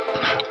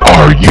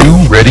Are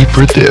you ready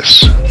for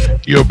this?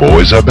 Your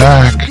boys are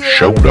back.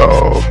 Show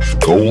Dog,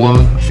 Gola,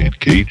 and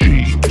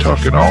KG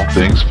talking all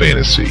things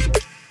fantasy.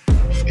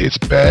 It's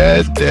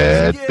Bad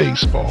Dad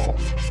Baseball.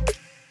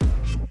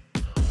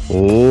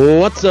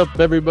 What's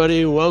up,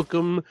 everybody?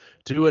 Welcome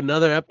to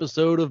another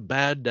episode of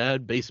Bad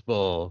Dad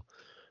Baseball.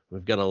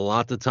 We've got a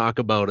lot to talk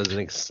about. It's an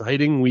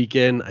exciting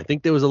weekend. I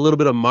think there was a little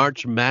bit of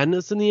March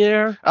Madness in the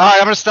air. All right,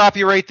 I'm going to stop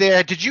you right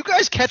there. Did you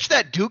guys catch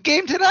that Duke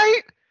game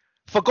tonight?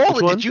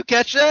 Fagola, did you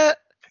catch that?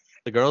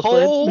 The girls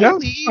played?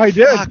 Holy I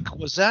did. fuck.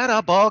 Was that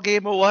a ball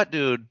game or what,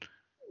 dude?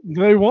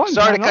 They won.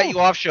 Sorry to cut you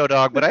off, Show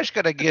Dog, but I just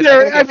got to get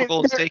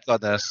Fagola's take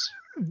on this.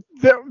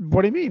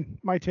 What do you mean,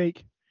 my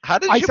take? How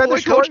did your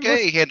boy Coach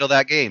K handle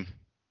that game?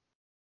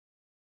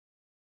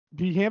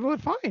 He handled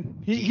it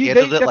fine. He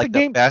handled it like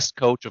the best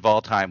coach of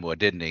all time would,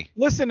 didn't he?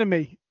 Listen to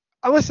me.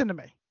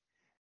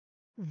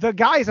 The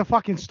guy is a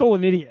fucking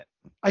stolen idiot.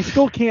 I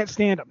still can't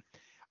stand him.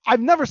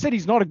 I've never said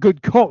he's not a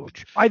good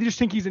coach. I just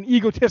think he's an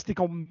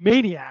egotistical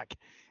maniac,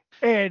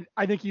 and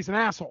I think he's an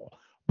asshole.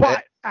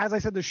 But as I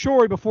said to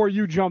Shory before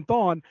you jumped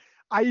on,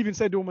 I even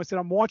said to him, I said,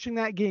 I'm watching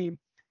that game,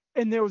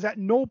 and there was at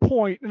no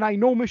point, and I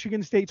know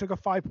Michigan State took a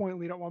 5-point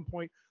lead at one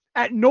point,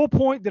 at no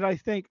point did I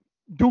think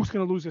Duke's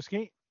going to lose this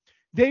game.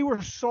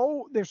 They're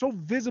so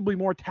visibly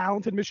more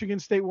talented, Michigan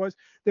State was.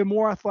 They're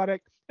more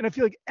athletic. And I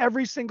feel like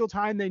every single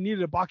time they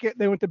needed a bucket,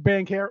 they went to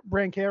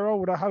Brancaro,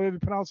 whatever how you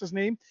pronounce his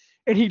name,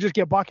 and he just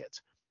get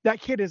buckets.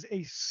 That kid is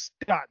a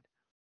stud.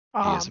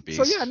 He is a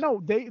beast. So yeah,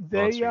 no,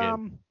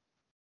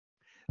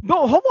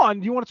 no, hold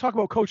on. You want to talk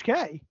about Coach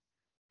K?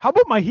 How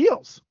about my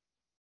heels?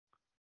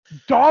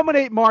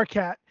 Dominate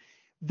Marquette.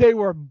 They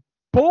were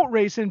boat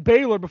racing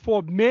Baylor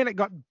before Manic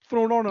got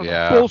thrown on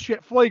a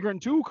bullshit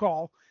flagrant 2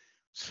 call.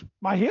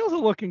 My heels are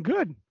looking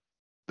good.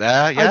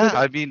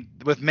 I mean,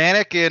 with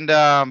Manic and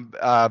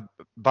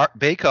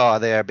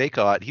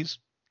Baycott, he's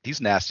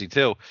nasty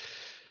too.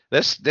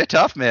 They're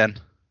tough, man.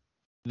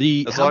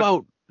 How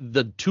about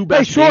the two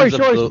best games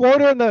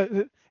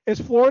Is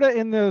Florida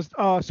in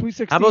the Sweet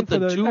 16 how about for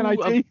the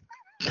NIT?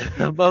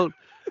 How about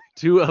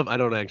two of I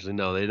don't actually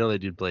know. They know they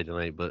did play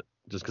tonight, but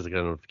just because I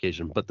got a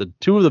notification. But the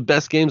two of the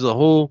best games of the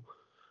whole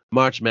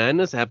March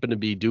Madness happen to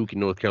be Duke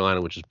and North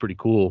Carolina, which is pretty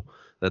cool.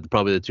 That's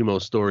probably the two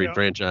most storied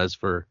franchise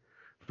for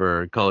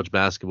college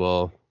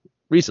basketball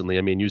recently.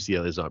 I mean,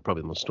 UCLA is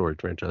probably the most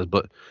storied franchise,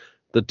 but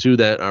the two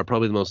that are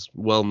probably the most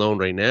well known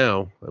right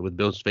now with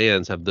those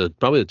fans have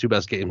probably the two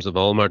best games of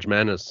all March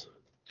Madness.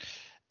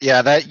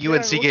 Yeah, that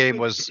UNC game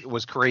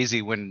was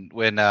crazy when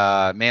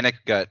Manic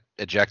got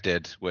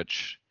ejected,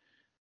 which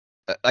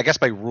I guess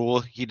by rule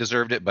he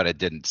deserved it, but it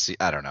didn't.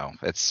 I don't know.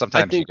 It's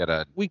sometimes you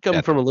gotta. We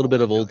come from a little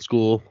bit of old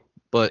school,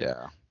 but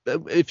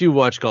if you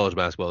watch college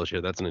basketball this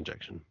year, that's an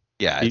injection.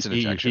 Yeah, it's an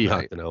injection. He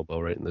hocked an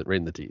elbow right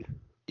in the teeth.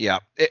 Yeah,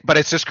 but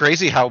it's just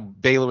crazy how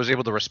Baylor was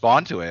able to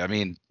respond to it. I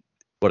mean,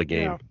 what a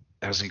game! Yeah.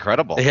 That was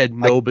incredible. They had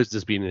no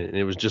business being in it, and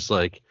it was just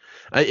like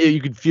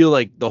you could feel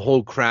like the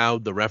whole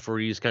crowd, the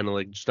referees, kind of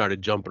like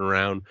started jumping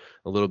around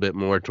a little bit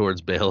more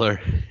towards Baylor,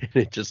 and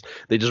they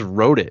just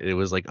wrote it. It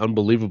was like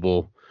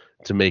unbelievable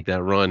to make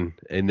that run,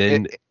 and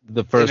then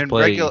the first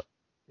play in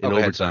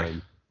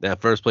overtime. That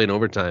first play in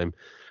overtime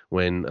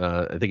when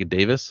I think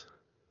Davis.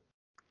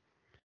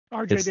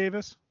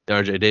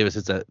 RJ Davis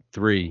hits that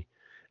 3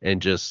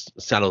 and just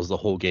settles the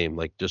whole game,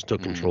 like just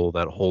took control of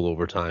that whole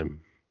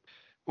overtime.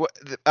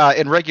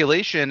 In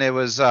regulation, it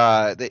was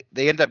they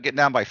ended up getting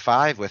down by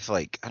 5 with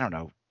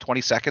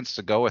 20 seconds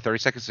to go or 30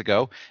 seconds to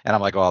go, and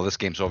I'm like, oh, this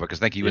game's over because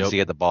I think UNC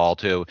had the ball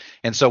too,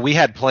 and so we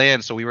had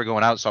plans, so we were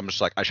going out, so I'm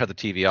just like, I shut the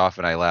TV off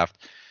and I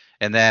left,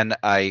 and then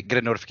I get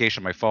a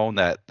notification on my phone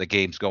that the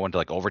game's going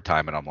to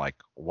overtime, and I'm like,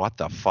 what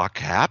the fuck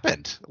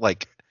happened?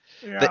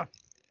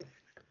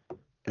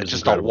 It's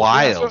just a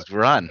wild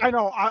run. I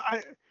know.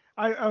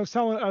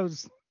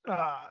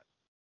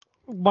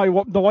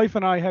 The wife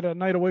and I had a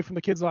night away from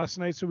the kids last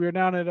night, so we were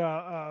down at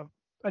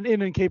an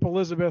inn in Cape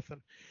Elizabeth,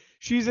 and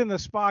she's in the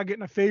spa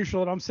getting a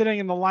facial, and I'm sitting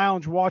in the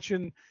lounge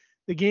watching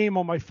the game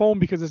on my phone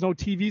because there's no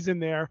TVs in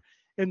there.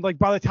 And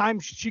by the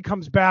time she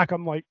comes back,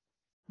 I'm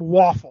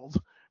waffled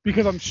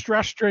because I'm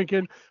stress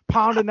drinking,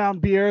 pounding down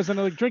beers,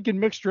 and drinking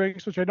mixed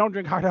drinks, which I don't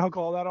drink hard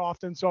alcohol that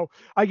often. So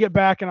I get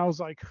back and I was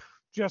like,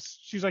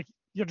 she's like,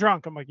 you're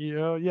drunk. I'm like,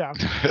 yeah.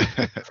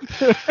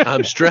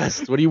 I'm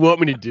stressed. What do you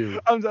want me to do?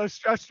 I'm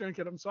stress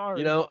drinking. I'm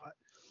sorry.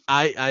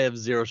 I have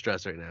zero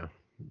stress right now.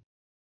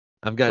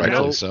 I've got man.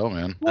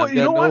 Well, I've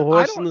got no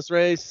horse in this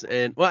race.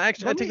 And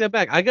actually, I take that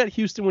back. I got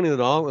Houston winning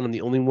it all, and I'm the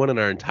only one in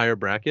our entire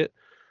bracket.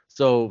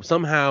 So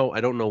somehow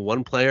I don't know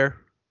one player,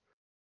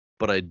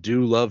 but I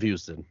do love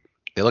Houston.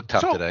 They look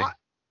tough today.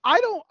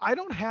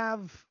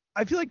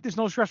 I feel like there's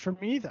no stress for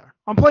me either.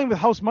 I'm playing with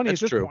house money at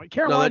this point.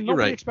 Carolina,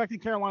 nobody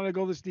expected Carolina to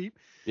go this deep.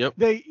 Yep.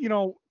 They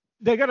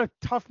got a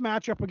tough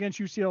matchup against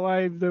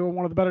UCLA. They were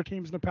one of the better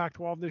teams in the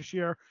Pac-12 this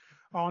year.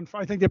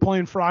 I think they're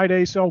playing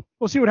Friday, so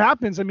we'll see what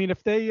happens. I mean,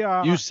 if they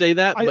you say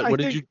that,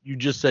 but you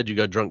just said you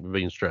got drunk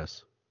being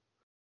stressed?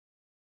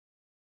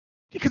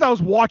 Because I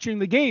was watching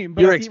the game.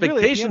 But your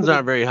expectations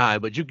aren't very high,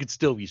 but you could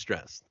still be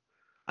stressed.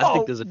 I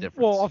think there's a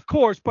difference. Well, of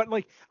course, but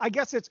like I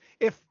guess it's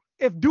if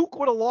Duke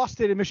would have lost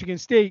it in Michigan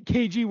State,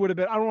 KG would have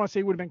been, I don't want to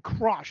say would have been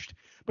crushed,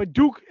 but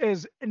Duke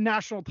is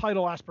national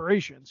title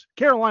aspirations.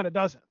 Carolina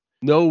doesn't.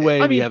 No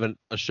way we have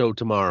a show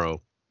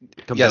tomorrow.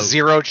 Yeah,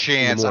 zero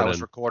chance I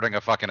was recording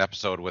a fucking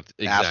episode with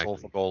asshole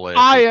for goal.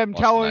 I am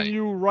telling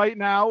you right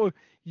now,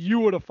 you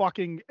would have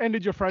fucking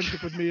ended your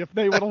friendship with me if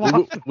they would have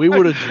lost. We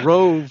would have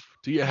drove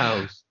to your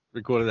house,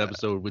 recorded an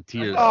episode with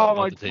tears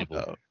on the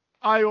table.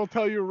 I will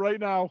tell you right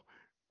now,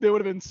 there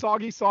would have been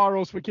soggy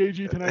sorrows for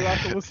KG tonight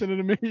after listening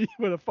to me.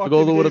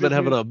 Golden would have been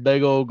having a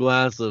big old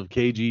glass of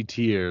KG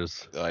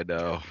tears. I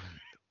know.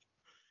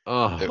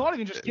 Oh, it's not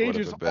even just KG,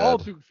 it's all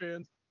Duke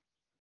fans.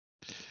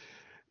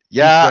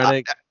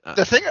 Yeah,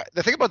 the thing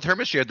about the tournament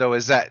this year though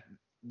is that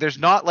there's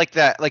not like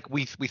that. Like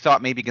we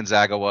thought maybe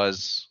Gonzaga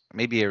was,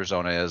 maybe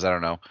Arizona is. I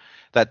don't know.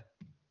 That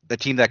the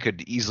team that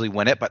could easily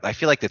win it, but I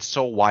feel like it's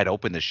so wide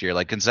open this year.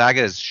 Like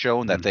Gonzaga has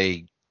shown that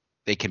they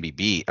can be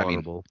beat.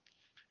 Vulnerable.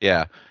 I mean,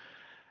 yeah.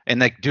 And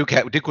like Duke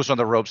was on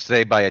the ropes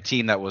today by a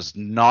team that was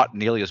not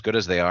nearly as good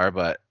as they are,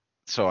 but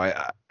so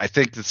I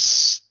think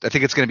it's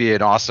going to be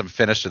an awesome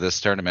finish to this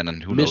tournament,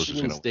 and who knows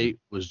who's Michigan going to State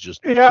was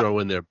just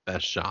throwing their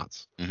best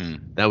shots.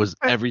 Mm-hmm. That was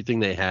everything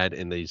they had,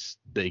 and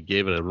they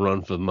gave it a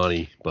run for the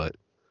money. But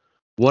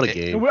what a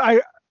game!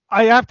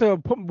 I have to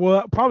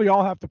probably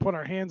all have to put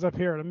our hands up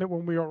here and admit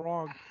when we were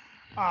wrong.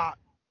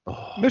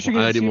 Michigan.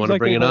 I didn't want to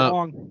bring it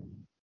up.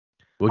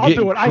 We're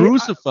getting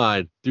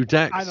crucified through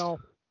text. I know,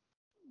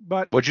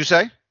 but what'd you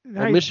say?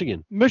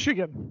 Michigan.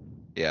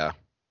 Yeah.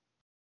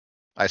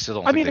 I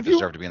still don't think they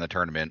deserve to be in the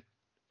tournament.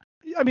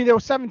 I mean, they were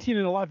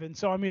 17-11,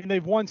 so I mean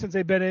they've won since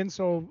they've been in,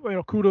 so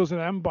kudos to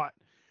them. But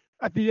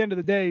at the end of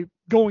the day,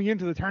 going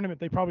into the tournament,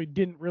 they probably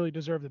didn't really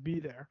deserve to be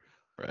there.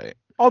 Right.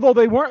 Although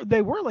they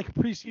were like a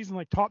preseason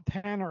like top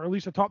 10 or at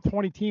least a top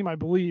 20 team, I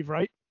believe,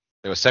 right?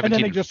 It was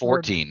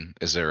 17-14.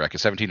 Is there like a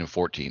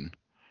 17-14?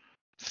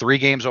 3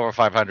 games over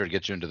 500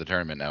 gets you into the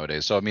tournament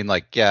nowadays. So I mean,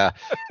 like, yeah.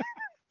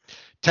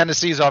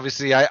 Tennessee's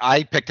obviously.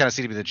 I picked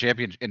Tennessee to be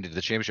into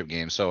the championship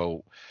game,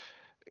 so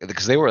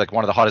because they were like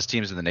one of the hottest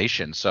teams in the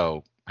nation.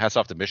 So hats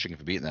off to Michigan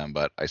for beating them,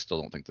 but I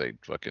still don't think they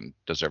fucking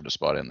deserved a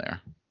spot in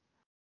there.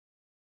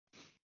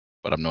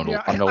 But I'm no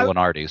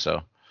Lenardi,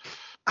 so.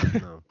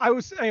 I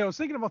was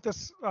thinking about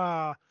this.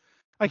 I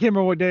can't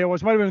remember what day it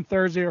was. Might have been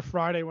Thursday or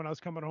Friday when I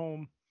was coming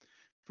home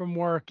from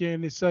work,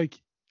 and it's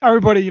like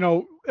everybody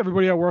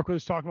I work with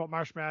is talking about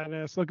March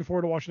Madness. Looking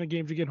forward to watching the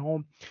games to get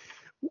home.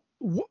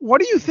 What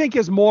do you think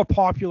is more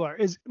popular?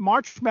 Is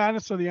March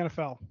Madness or the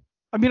NFL?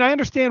 I mean, I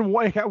understand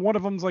one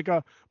of them's like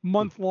a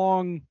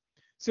month-long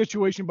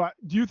situation, but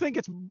do you think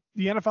it's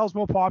the NFL's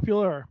more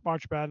popular or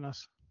March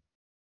Madness?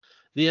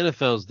 The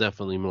NFL is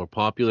definitely more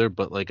popular,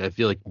 but like I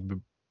feel like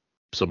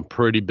some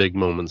pretty big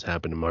moments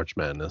happen in March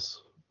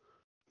Madness.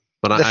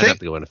 But I'd have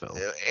to go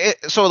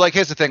NFL. So like,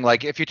 here's the thing: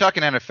 like, if you're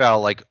talking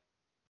NFL, like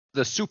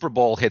the Super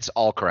Bowl hits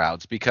all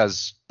crowds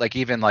because, like,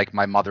 even like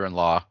my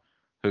mother-in-law,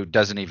 who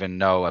doesn't even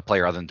know a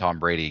player other than Tom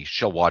Brady,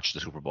 she'll watch the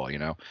Super Bowl,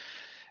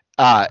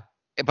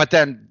 But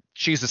then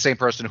she's the same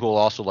person who will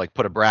also like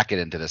put a bracket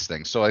into this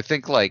thing. So I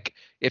think like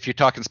if you're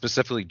talking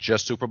specifically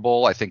just Super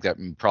Bowl, I think that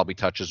probably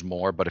touches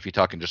more. But if you're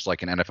talking just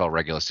like an NFL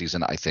regular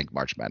season, I think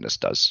March Madness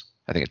does.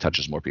 I think it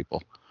touches more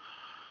people.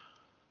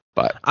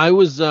 But I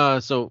was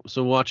so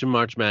watching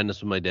March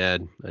Madness with my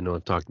dad. I know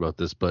I've talked about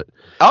this, but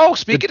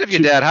speaking of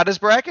your dad, how does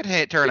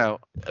bracket turn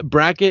out?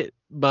 Bracket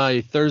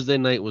by Thursday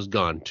night was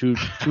gone. Two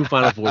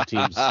Final Four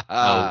teams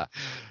out.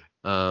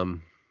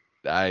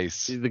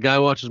 Nice. The guy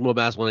watches more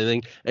basketball than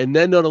anything. And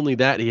then not only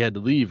that, he had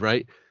to leave,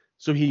 right?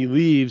 So he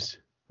leaves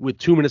with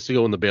 2 minutes to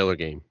go in the Baylor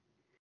game.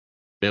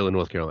 Baylor,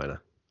 North Carolina.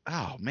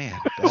 Oh man.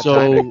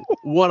 So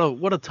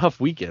what a tough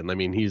weekend. I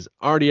mean, he's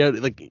already out,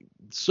 like,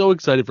 so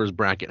excited for his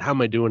bracket. How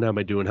am I doing? How am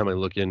I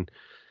looking?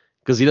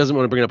 Because he doesn't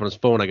want to bring it up on his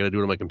phone. I got to do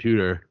it on my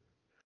computer.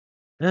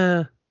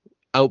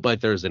 Out by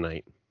Thursday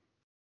night.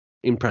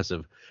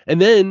 Impressive. And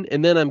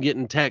then I'm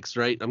getting texts,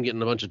 right? I'm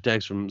getting a bunch of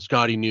texts from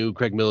Scotty New,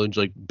 Craig Millage,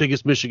 like,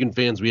 biggest Michigan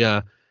fans we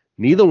are.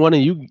 Neither one of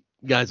you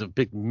guys have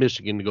picked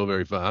Michigan to go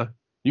very far.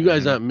 You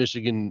guys aren't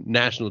Michigan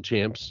national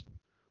champs.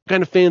 What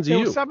kind of fans are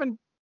you?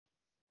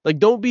 Like,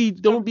 don't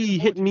be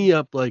hitting me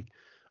up like,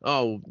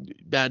 oh,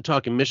 bad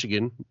talking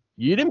Michigan.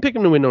 You didn't pick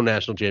them to win no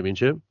national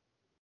championship.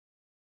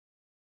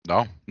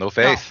 No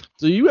faith. No.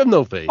 So you have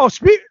no faith. Oh,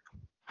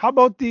 how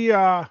about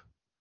the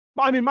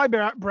I mean, my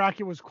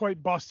bracket was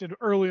quite busted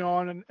early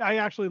on, and I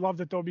actually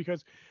loved it, though,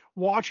 because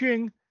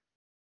watching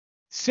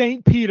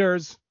St.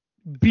 Peter's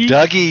beat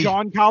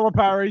John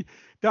Calipari.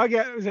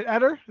 Is it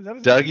Eder? Is that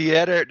his name? Dougie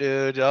Eder,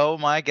 dude. Oh,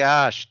 my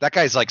gosh. That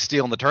guy's, like,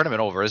 stealing the tournament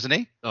over, isn't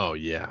he? Oh,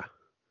 yeah.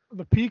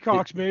 The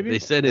Peacocks, baby. They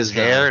said his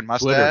hair and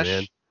mustache.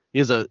 Twitter,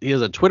 man. He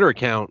has a Twitter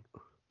account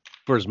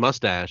for his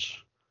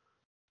mustache,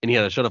 and he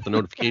had to shut off the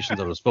notifications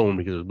on his phone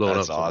because it was blowing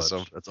up so awesome.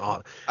 much. That's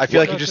awesome. I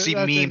feel like you just see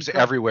memes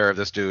everywhere of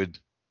this dude.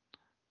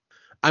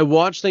 I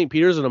watched St.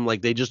 Peter's, and I'm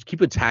like, they just keep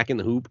attacking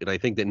the hoop, and I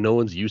think that no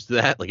one's used to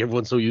that. Like,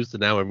 everyone's so used to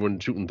now everyone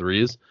shooting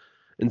threes.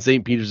 And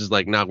St. Peter's is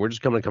like, nah, we're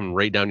just coming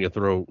right down your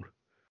throat.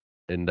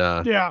 And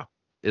yeah.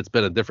 it's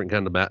been a different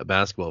kind of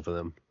basketball for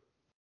them.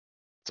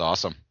 It's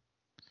awesome.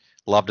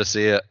 Love to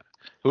see it.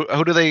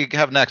 Who do they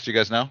have next? You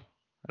guys know?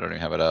 I don't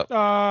even have it up.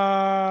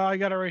 I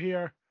got it right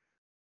here.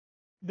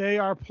 They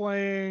are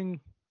playing.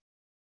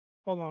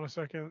 Hold on a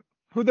second.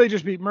 Who they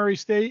just beat? Murray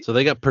State. So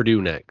they got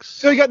Purdue next.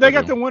 So they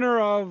got the winner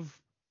of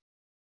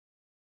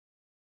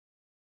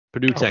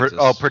Purdue,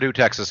 Texas. Purdue,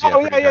 Texas. Yeah,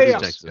 oh Purdue, yeah.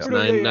 Texas.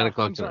 Purdue, 9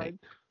 o'clock tonight.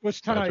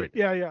 Which tonight? Right.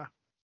 Yeah.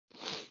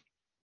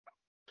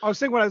 I was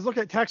thinking when I was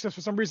looking at Texas,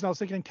 for some reason I was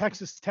thinking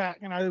Texas Tech,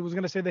 and I was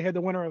going to say they had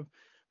the winner of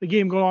the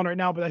game going on right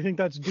now, but I think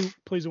that's Duke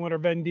plays the winner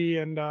of ND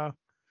and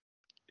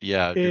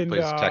Duke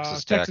plays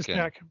Texas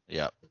Tech.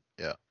 Yeah.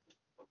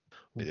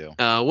 They do.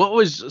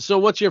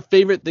 What's your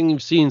favorite thing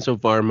you've seen so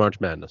far in March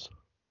Madness?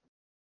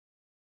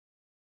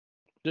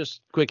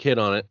 Just quick hit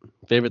on it.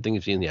 Favorite thing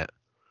you've seen yet?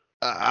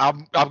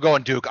 I'm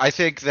going Duke. I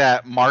think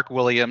that Mark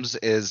Williams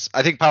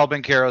I think Paolo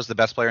Banchero is the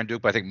best player in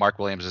Duke, but I think Mark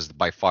Williams is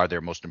by far their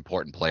most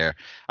important player.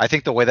 I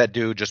think the way that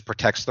dude just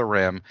protects the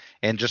rim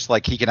and just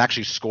like he can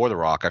actually score the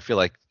rock. I feel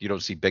like you don't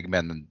see big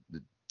men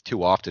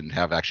too often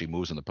have actually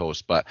moves in the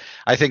post, but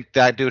I think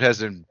that dude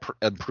has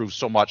improved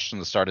so much from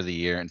the start of the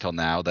year until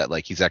now that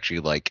like he's actually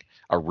like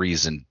a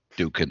reason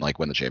Duke can like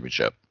win the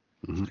championship.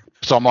 Mm-hmm.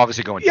 So I'm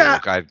obviously going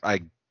Duke. I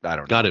don't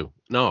know. Got to.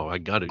 No, I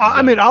got to.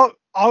 I mean, I'll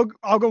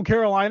go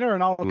Carolina,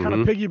 and I'll kind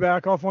of Mm-hmm.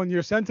 piggyback off on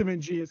your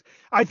sentiment, G.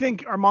 I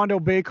think Armando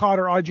Bacot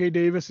or RJ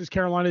Davis is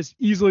Carolina's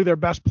easily their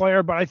best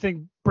player, but I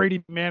think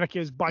Brady Manick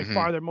is by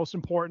far their most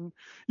important.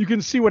 You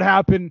can see what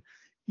happened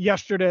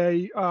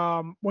yesterday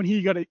when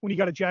he got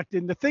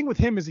ejected. And the thing with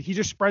him is that he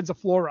just spreads the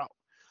floor out.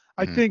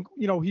 I think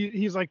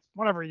he's like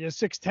whatever he is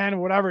 6'10" or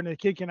whatever, and the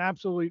kid can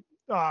absolutely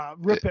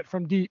rip it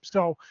from deep.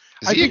 So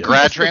is he a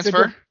grad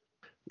transfer?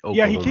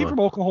 Yeah, he came from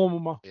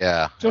Oklahoma.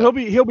 Yeah. So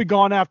he'll be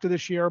gone after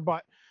this year,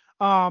 but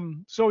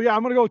so yeah,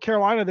 I'm gonna go with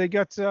Carolina. They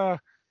get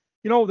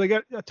they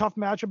get a tough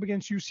matchup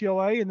against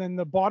UCLA, and then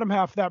the bottom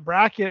half of that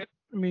bracket.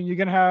 I mean, you're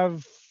gonna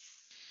have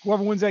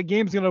whoever wins that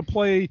game is gonna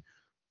play,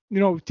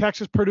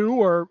 Texas, Purdue,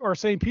 or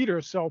St.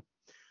 Peter's. So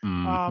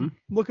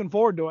looking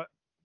forward to it.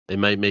 They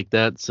might make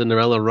that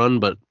Cinderella run,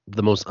 but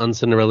the most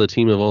un-Cinderella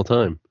team of all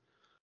time.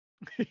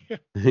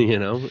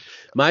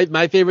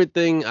 My favorite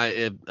thing,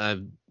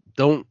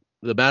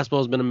 the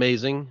basketball's been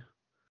amazing,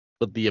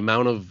 but the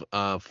amount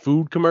of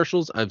food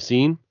commercials I've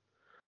seen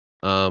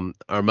are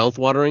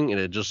mouthwatering, and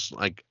it just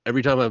like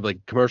every time I've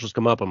like commercials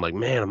come up, I'm like,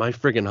 man, am I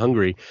freaking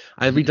hungry?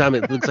 Every time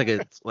it looks like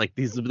it's like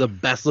these are the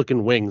best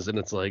looking wings, and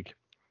it's like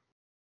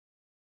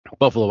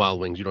Buffalo Wild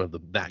Wings. You don't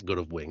have that good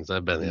of wings.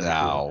 I've been there.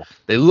 No.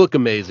 They look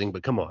amazing,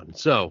 but come on.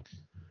 So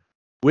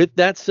with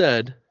that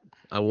said,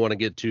 I want to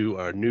get to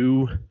our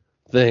new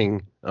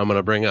thing I'm going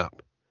to bring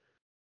up.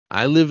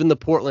 I live in the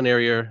Portland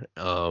area.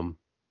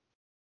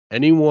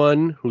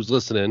 Anyone who's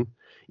listening,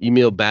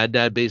 email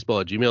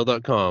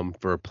baddadbaseball@gmail.com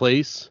for a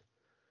place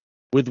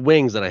with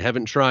wings that I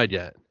haven't tried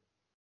yet.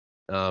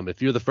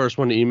 If you're the first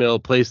one to email a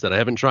place that I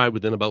haven't tried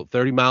within about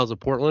 30 miles of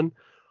Portland,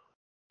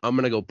 I'm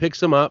going to go pick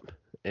some up,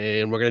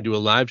 and we're going to do a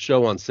live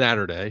show on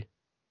Saturday.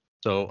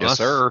 So yes,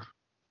 sir.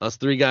 Us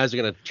three guys are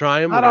going to try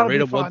them. We're going to rate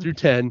them 1 through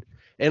 10.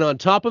 And on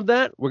top of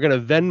that, we're going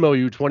to Venmo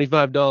you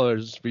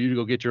 $25 for you to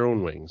go get your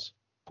own wings.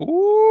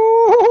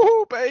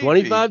 Ooh, baby.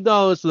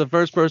 $25 to the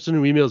first person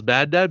who emails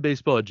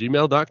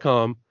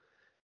baddadbaseball@gmail.com.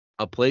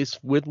 A place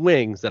with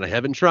wings that I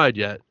haven't tried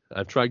yet.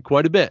 I've tried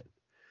quite a bit.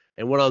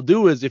 And what I'll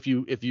do is if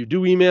you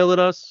do email at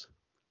us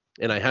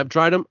and I have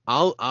tried them,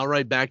 I'll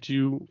write back to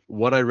you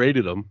what I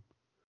rated them.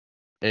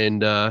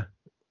 And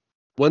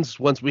once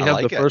we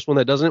have the first one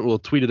that doesn't, we'll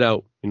tweet it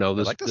out.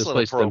 This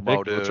place been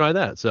picked. We'll try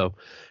that. So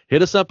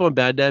hit us up on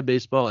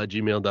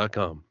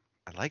baddadbaseball@gmail.com.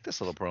 I like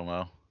this little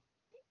promo.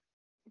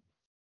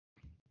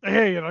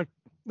 Hey,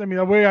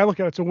 the way I look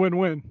at it, it's a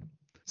win-win.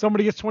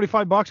 Somebody gets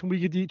 $25 and we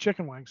get to eat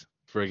chicken wings.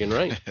 Friggin'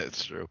 right.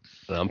 That's true.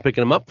 And I'm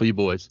picking them up for you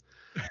boys.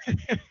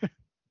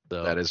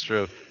 So. That is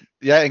true.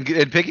 Yeah, and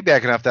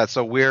piggybacking off that,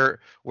 so we're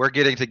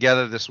getting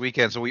together this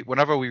weekend. So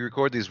whenever we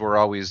record these, we're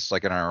always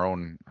like in our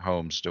own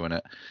homes doing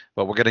it.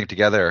 But we're getting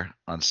together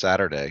on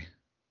Saturday,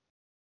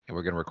 and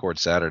we're gonna record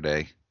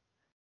Saturday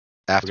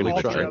after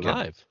we've been drinking.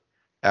 Live.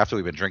 After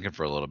we've been drinking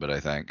for a little bit, I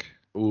think.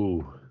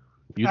 Ooh,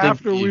 you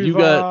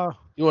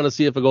want to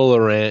see if I go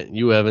a rant?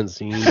 You haven't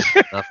seen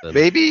nothing.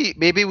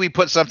 Maybe we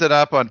put something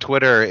up on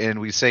Twitter and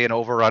we say an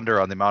over under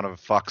on the amount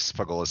of fucks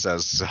Fagola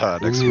says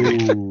next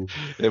week, and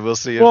we'll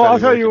see. Well, I'll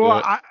tell you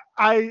what.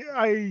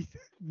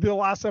 The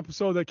last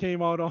episode that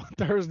came out on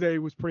Thursday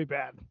was pretty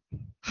bad.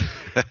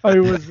 I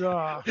was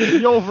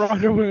the over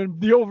under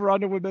would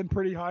have been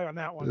pretty high on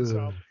that one.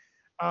 So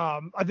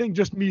I think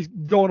just me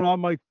going on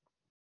my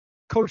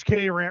Coach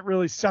K rant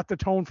really set the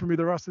tone for me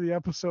the rest of the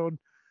episode.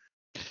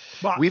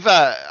 But we've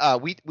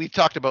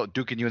talked about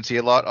Duke and UNC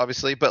a lot,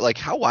 obviously, but like,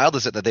 how wild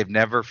is it that they've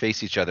never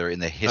faced each other in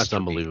the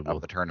history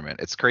of the tournament?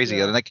 It's crazy.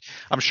 Yeah. And like,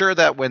 I'm sure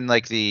that when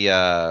like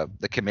the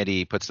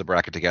committee puts the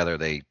bracket together,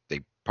 they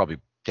probably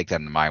take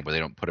that in mind where they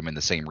don't put them in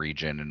the same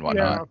region and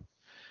whatnot.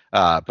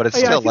 Yeah. But it's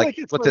still like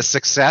with the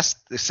success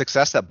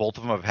that both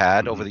of them have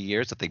had over the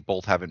years, that they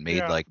both haven't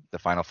made like the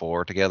Final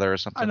Four together or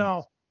something. I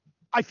know.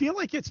 I feel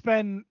like it's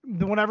been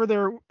whenever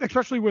they're,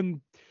 especially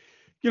when,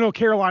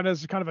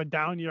 Carolina's kind of a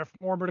down year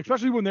for them, but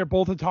especially when they're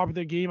both at the top of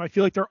their game, I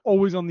feel like they're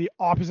always on the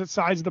opposite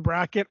sides of the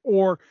bracket,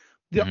 or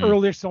the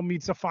earliest they'll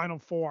meet the Final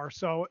Four.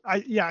 So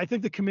I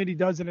think the committee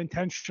does it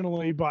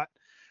intentionally, but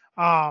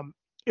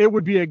it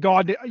would be a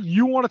god.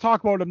 You want to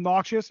talk about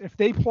obnoxious? If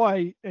they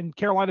play and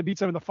Carolina beats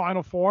them in the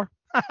Final Four,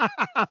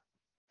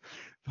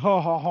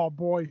 oh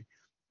boy,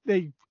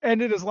 they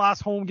ended his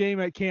last home game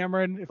at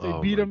Cameron. If they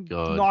beat him,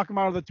 knock him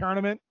out of the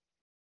tournament.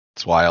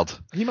 It's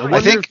wild.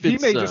 I think he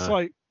may just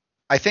like.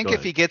 I think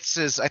if he gets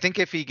his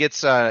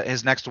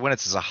next win,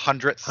 it's his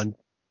 100th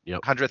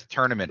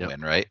tournament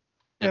win, right?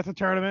 Yeah, it's a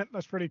tournament.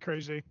 That's pretty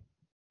crazy.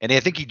 And I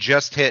think he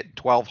just hit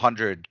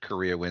 1,200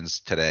 career wins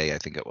today. I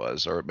think it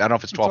was, or I don't know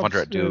if it's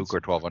 1,200 at Duke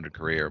or 1,200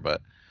 career,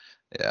 but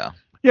yeah.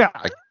 Yeah,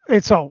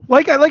 it's so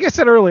like I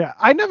said earlier.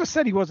 I never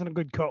said he wasn't a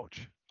good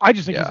coach. I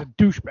just think he's a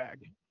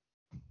douchebag.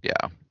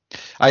 Yeah.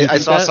 I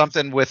saw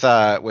something with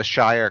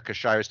Shire, because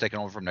Shire's taking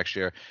over from next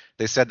year.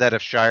 They said that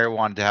if Shire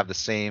wanted to have the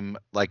same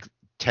length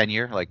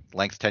tenure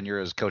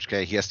as Coach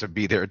K, he has to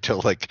be there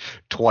until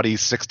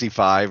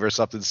 2065 or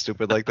something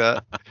stupid like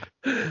that.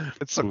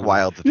 It's so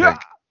wild to think.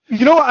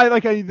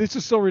 This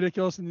is so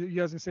ridiculous, and you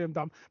guys can say I'm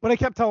dumb, but I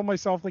kept telling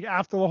myself,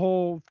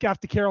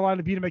 after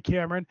Carolina beat him at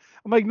Cameron,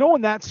 I'm like,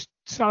 knowing that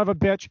son of a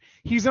bitch,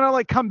 he's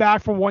gonna come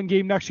back from one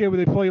game next year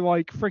where they play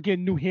freaking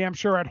New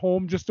Hampshire at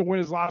home just to win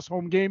his last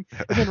home game,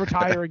 and then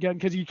retire again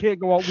because you can't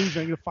go out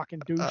losing, you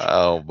fucking douche.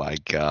 Oh my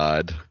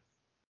god.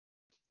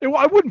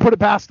 I wouldn't put it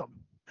past him.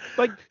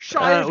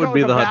 Shire's would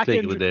be the hot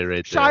take of the day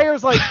right there.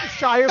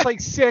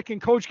 Shire's sick, and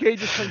Coach K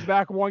just comes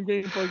back one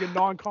game for a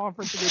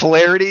non-conference.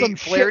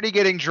 Flaherty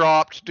getting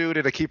dropped, dude,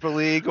 in a keeper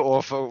league,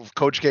 or for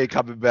Coach K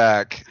coming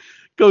back.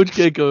 Coach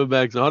K coming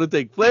back. So hot to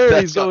take.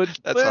 Flaherty's going.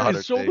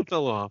 Flaherty's shoulder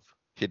fell off.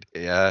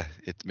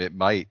 It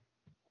might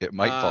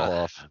fall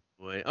off.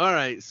 Boy. All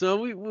right,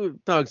 so we'll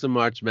talk some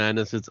March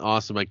Madness. It's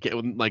awesome. I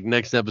can't,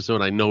 next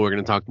episode, I know we're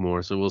gonna talk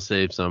more, so we'll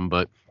save some.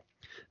 But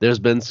there's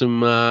been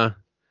some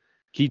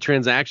key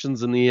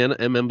transactions in the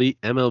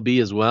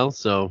MLB as well.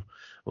 So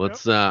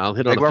let's I'll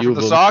hit on a few of them. Big one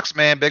for the Sox,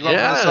 man. Big one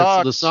for the Sox.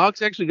 So the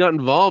Sox actually got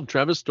involved.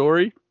 Travis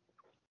Story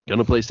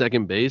gonna play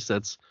second base.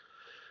 That's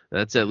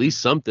at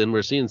least something.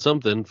 We're seeing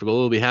something.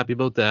 Fagolo will be happy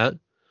about that.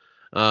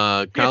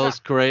 Carlos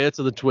Correa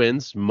to the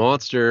Twins.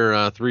 Monster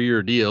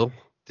 3-year deal.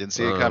 Didn't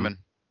see it coming.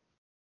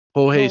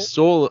 Jorge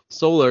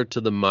Soler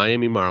to the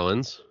Miami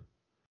Marlins.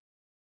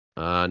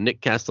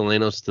 Nick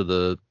Castellanos to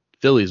the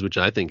Phillies, which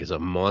I think is a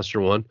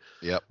monster one.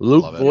 Yep.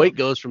 Luke Voigt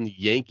goes from the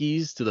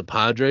Yankees to the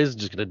Padres,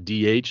 just going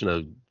to DH in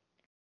a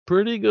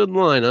pretty good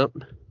lineup.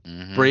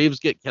 Mm-hmm. Braves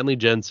get Kenley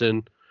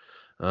Jensen.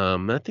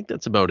 I think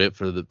that's about it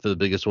for the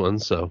biggest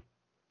ones. So,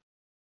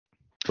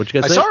 what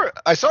you guys think?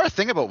 I saw a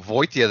thing about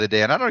Voigt the other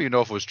day, and I don't even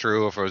know if it was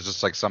true or if it was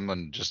just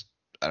someone just,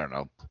 I don't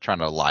know, trying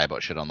to lie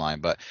about shit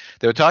online. But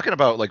they were talking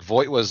about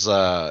Voigt was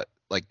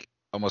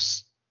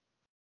almost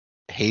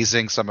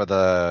hazing some of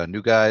the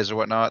new guys or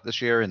whatnot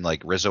this year, and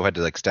Rizzo had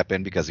to step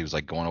in because he was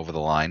going over the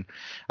line.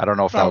 I don't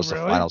know if that was the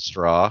final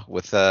straw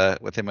with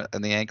him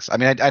and the Yanks. I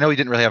mean, I know he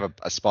didn't really have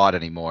a spot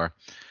anymore,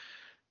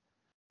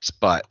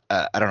 but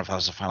I don't know if that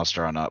was the final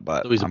straw or not.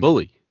 But so he's a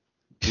bully.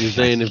 You're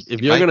saying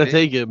if you're gonna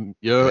take him,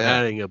 you're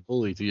adding a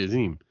bully to your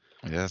team.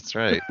 Yeah, that's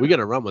right. We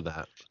gotta run with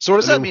that. So what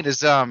does that mean?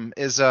 Is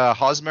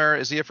Hosmer,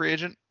 is he a free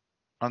agent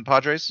on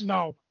Padres?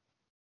 No.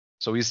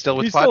 So he's still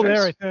with he's Padres? Still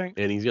there, I think.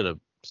 And he's gonna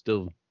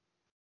still.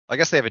 I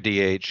guess they have a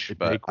DH,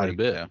 but quite a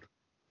bit.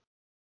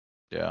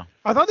 Yeah.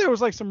 I thought there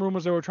was some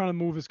rumors they were trying to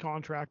move his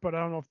contract, but I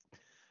don't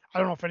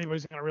know if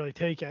anybody's gonna really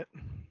take it.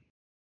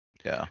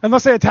 Yeah.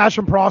 Unless they attach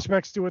some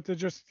prospects to it to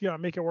just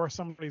make it worth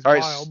somebody's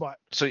while. But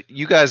so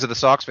you guys are the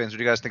Sox fans. What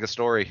do you guys think of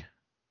Story?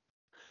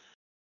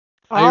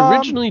 I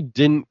originally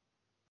didn't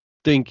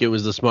think it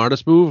was the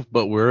smartest move,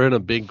 but we're in a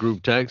big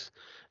group text,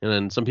 and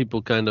then some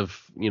people kind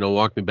of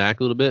walked me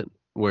back a little bit,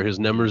 where his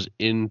numbers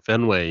in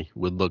Fenway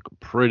would look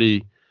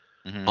pretty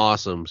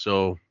awesome.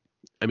 So,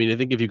 I mean, I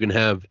think if you can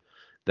have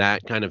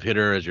that kind of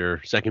hitter as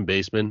your second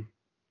baseman,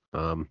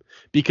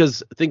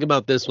 because think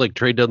about this,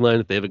 trade deadline,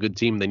 if they have a good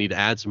team, they need to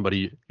add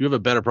somebody, you have a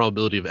better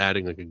probability of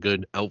adding a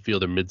good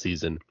outfielder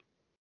midseason,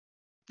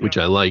 which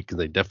I like, because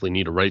they definitely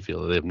need a right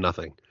fielder. They have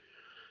nothing.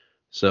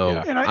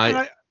 So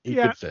he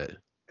could fit.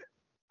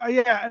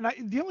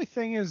 The only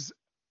thing is,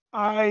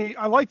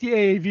 I like the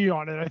AAV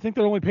on it. I think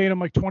they're only paying him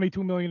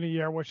 $22 million a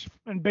year, which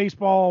in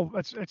baseball,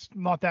 it's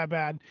not that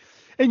bad.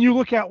 And you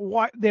look at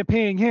what they're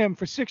paying him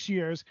for 6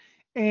 years,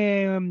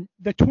 and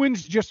the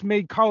Twins just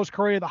made Carlos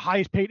Correa the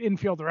highest paid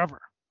infielder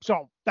ever.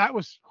 So that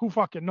was, who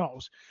fucking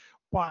knows.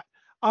 But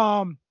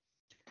I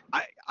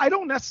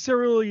don't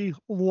necessarily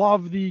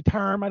love the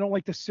term. I don't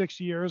like the 6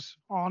 years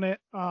on it.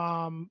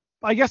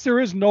 I guess there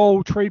is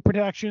no trade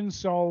protection.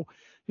 So,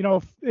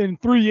 in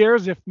 3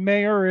 years, if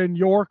Mayer and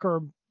York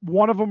or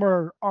one of them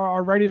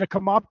are ready to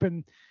come up,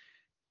 and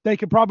they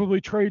could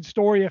probably trade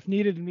Story if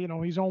needed. And,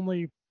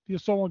 he'll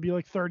still only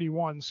be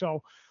 31.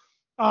 So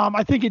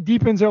I think it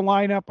deepens their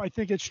lineup. I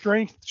think it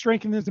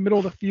strengthens the middle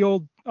of the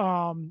field.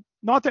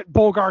 Not that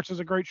Bogarts is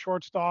a great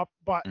shortstop,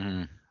 but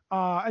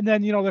And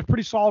then, they're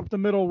pretty solid up the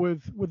middle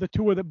with the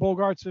two of the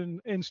Bogarts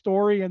and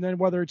Story, and then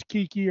whether it's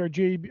Kiki or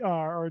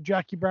or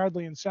Jackie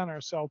Bradley in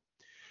center. So,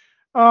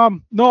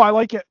 no, I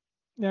like it.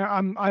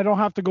 Yeah, I don't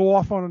have to go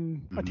off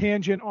on a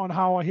tangent on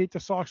how I hate the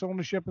Sox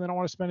ownership and I don't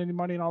want to spend any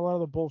money and all that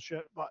other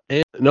bullshit. But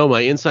no,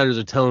 my insiders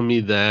are telling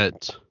me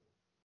that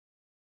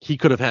he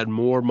could have had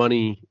more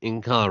money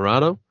in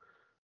Colorado,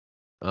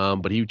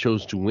 but he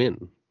chose to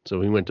win.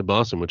 So he went to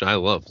Boston, which I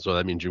love. So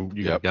that means you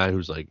got a guy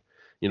who's like,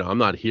 I'm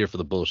not here for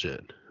the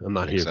bullshit. I'm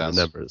not here for the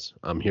numbers.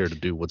 I'm here to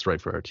do what's right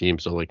for our team.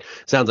 So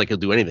sounds like he'll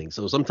do anything.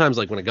 So sometimes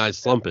when a guy's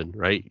slumping,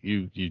 right,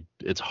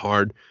 it's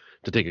hard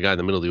to take a guy in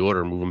the middle of the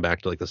order and move him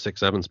back to the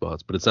 6-7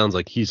 spots. But it sounds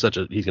like he's going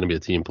to be a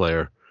team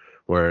player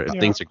where if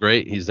things are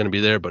great, he's going to be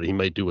there, but he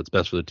might do what's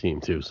best for the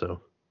team too. So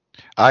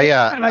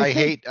I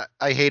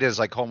hate his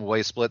home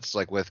away splits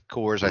with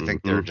Coors. I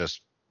think they're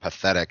just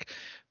pathetic.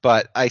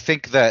 But I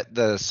think that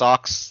the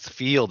Sox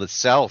field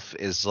itself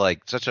is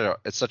such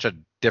a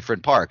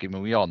different park. I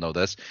mean, we all know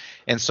this.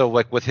 And so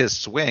with his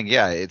swing,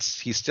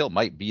 he still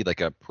might be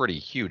a pretty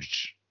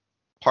huge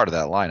part of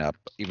that lineup,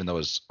 even though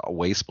his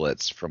away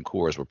splits from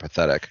Coors were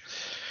pathetic.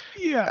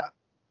 Yeah.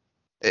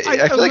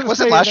 I feel like,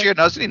 was it last year?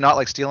 Wasn't he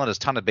not stealing as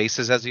ton of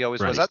bases as he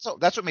always was? That's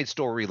what made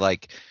Story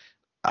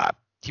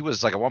he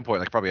was at one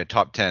point probably a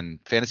top 10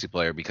 fantasy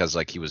player because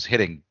he was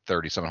hitting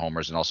 30-something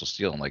homers and also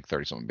stealing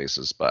 30-something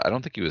bases. But I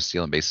don't think he was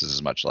stealing bases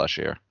as much last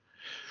year.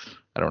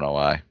 I don't know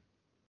why.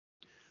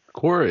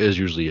 Cora is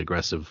usually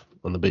aggressive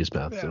on the base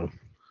path. Yeah. So.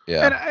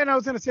 Yeah. And I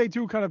was going to say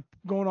too, kind of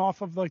going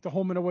off of the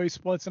home and away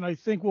splits, and I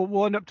think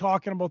we'll end up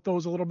talking about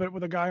those a little bit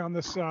with a guy on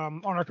this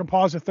on our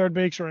composite third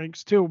base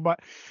ranks too.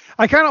 But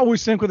I kind of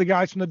always think with the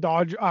guys from the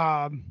Dodge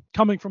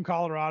coming from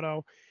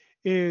Colorado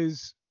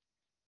is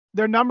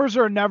their numbers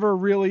are never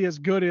really as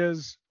good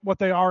as what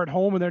they are at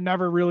home, and they're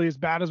never really as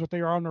bad as what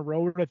they are on the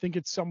road. I think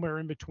it's somewhere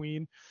in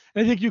between.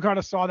 And I think you kind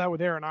of saw that with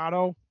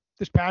Arenado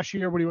this past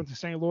year when he went to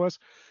St. Louis.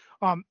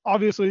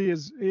 Obviously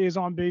his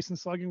on base and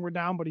slugging were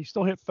down, but he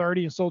still hit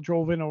 30 and still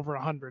drove in over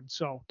 100.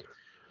 So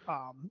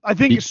I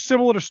think it's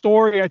similar to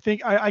Story. I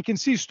think I can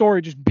see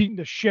Story just beating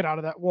the shit out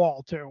of that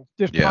wall too,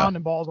 just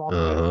pounding balls off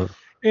of it.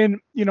 And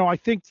I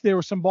think there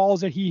were some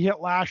balls that he hit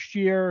last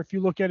year. If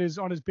you look at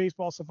on his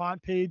Baseball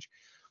Savant page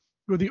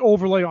with the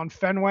overlay on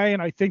Fenway,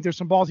 and I think there's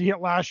some balls he hit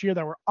last year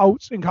that were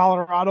outs in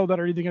Colorado that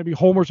are either going to be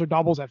homers or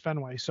doubles at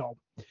Fenway. So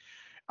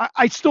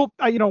I still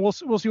we'll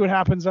see what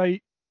happens.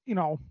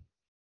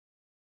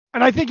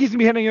 And I think he's going to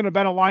be hitting in a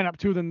better lineup,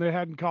 too, than they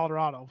had in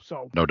Colorado.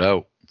 So no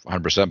doubt.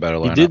 100% better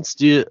lineup.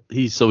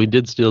 He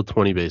did steal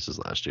 20 bases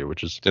last year,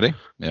 which is... Did he?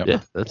 Yep.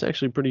 Yeah, that's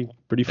actually pretty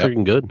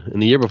freaking good. And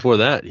the year before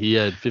that, he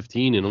had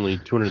 15 and only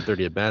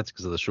 230 at-bats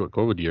because of the short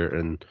COVID year.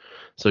 And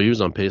so he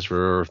was on pace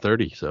for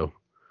 30, so...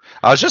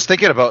 I was just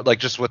thinking about,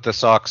 just with the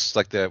Sox,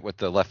 with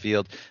the left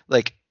field,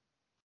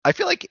 I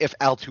feel like if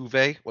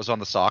Altuve was on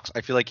the Sox,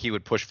 I feel like he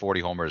would push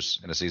 40 homers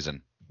in a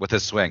season with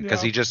his swing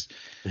because I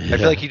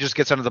feel like he just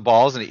gets under the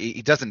balls and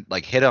he doesn't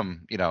hit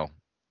them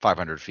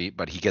 500 feet,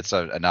 but he gets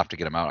enough to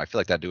get him out. I feel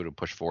like that dude would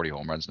push 40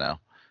 home runs now.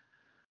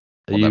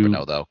 We'll never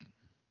know though.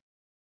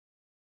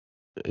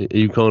 Are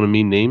you calling him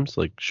mean names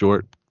like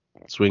short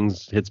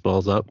swings, hits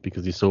balls up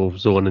because he's so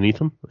underneath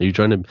him?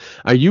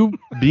 Are you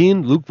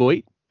being Luke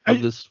Voigt of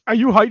this? Are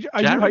you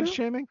height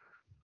shaming?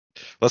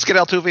 Let's get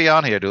Altuve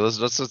on here, dude.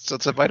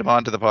 Let's invite him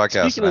on to the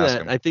podcast. Speaking of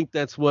that, I think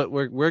that's what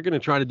we're going to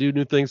try to do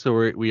new things.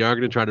 So we are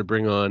going to try to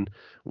bring on,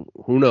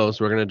 who knows?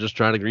 We're going to just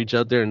try to reach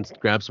out there and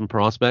grab some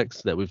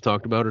prospects that we've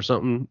talked about or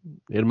something.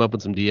 Hit them up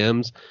with some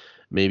DMs.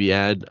 Maybe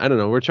add. I don't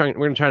know. We're going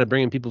to try to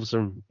bring in people for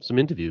some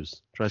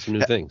interviews. Try some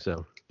new things.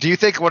 So. Do you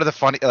think one of the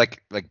funny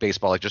like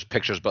baseball, just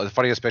pictures, but the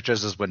funniest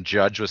pictures is when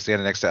Judge was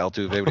standing next to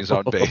Altuve when he's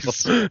on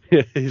base?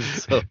 Yeah,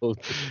 he's so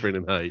different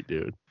in height,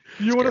 dude.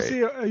 You want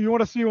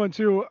to see one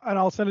too, and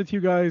I'll send it to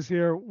you guys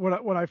here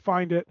when I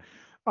find it.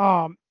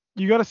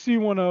 You got to see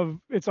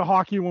it's a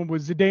hockey one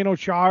with Zdeno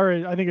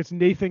Chara. I think it's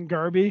Nathan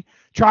Gerby.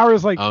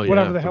 Chara's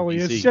whatever the hell he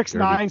is, 6'9",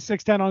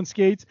 6'10" on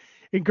skates,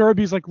 and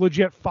Gerby's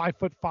legit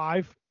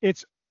 5'5".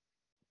 It's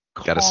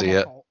got to see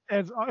it.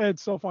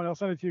 It's so funny. I'll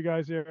send it to you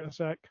guys here in a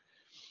sec.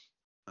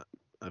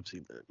 I've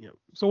seen that. Yeah.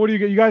 So what do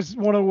you guys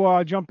want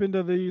to jump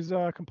into these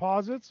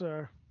composites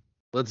or?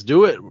 Let's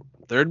do it.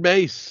 Third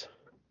base.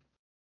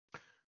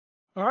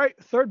 All right,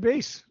 third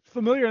base,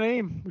 familiar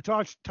name. We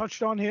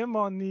touched on him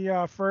on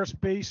the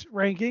first base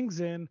rankings,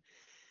 and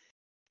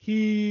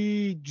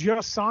he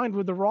just signed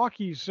with the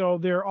Rockies, so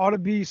there ought to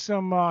be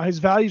some. His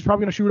value's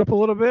probably going to shoot up a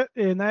little bit,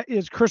 and that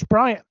is Chris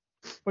Bryant.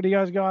 What do you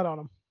guys got on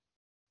him?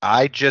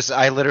 I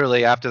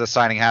literally after the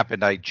signing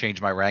happened, I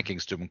changed my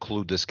rankings to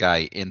include this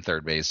guy in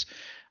third base.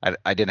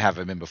 I didn't have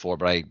him in before,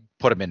 but I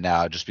put him in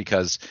now just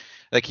because.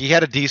 He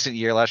had a decent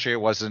year last year.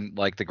 It wasn't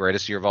the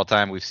greatest year of all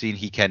time. We've seen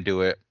he can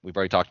do it. We've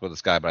already talked about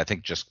this guy, but I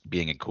think just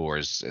being in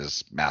Coors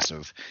is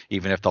massive,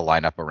 even if the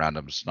lineup around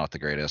him is not the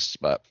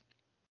greatest. But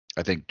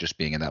I think just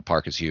being in that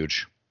park is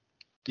huge.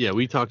 Yeah,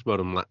 we talked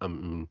about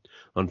him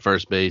on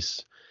first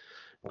base.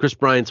 Chris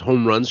Bryant's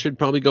home runs should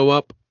probably go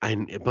up,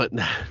 but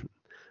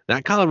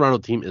that Colorado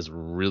team is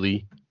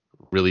really,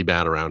 really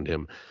bad around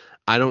him.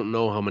 I don't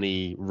know how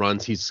many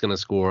runs he's going to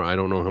score. I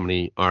don't know how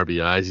many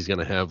RBIs he's going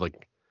to have.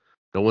 Like,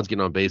 no one's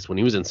getting on base. When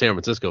he was in San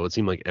Francisco, it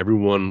seemed like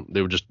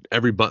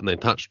every button they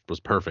touched was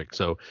perfect.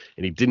 So,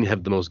 and he didn't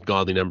have the most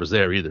godly numbers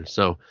there either.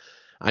 So,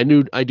 I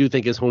do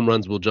think his home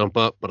runs will jump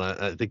up, but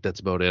I think that's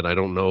about it. I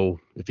don't know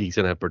if he's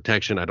going to have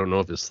protection. I don't know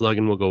if his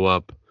slugging will go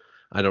up.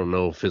 I don't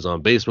know if his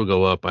on base will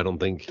go up. I don't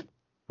think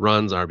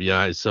runs,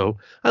 RBIs. So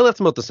I left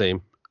him about the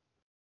same.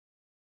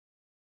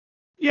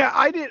 Yeah,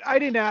 I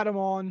didn't add him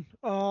on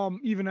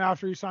even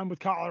after he signed with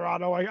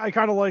Colorado. I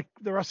kind of like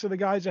the rest of the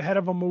guys ahead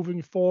of him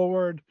moving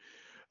forward.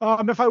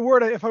 If I were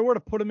to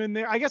put him in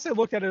there, I guess I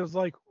looked at it as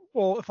like,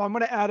 well, if I'm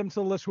going to add him to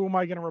the list, who am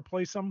I going to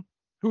replace him?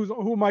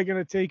 Who am I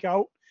going to take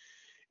out?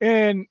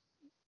 And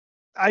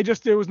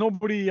there was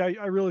nobody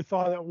I really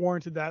thought that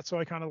warranted that, so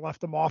I kind of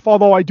left him off.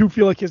 Although I do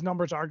feel like his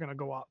numbers are going to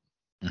go up.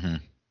 Mm-hmm.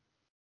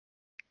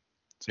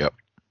 Yep.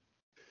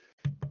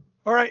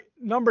 All right,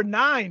 number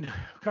 9.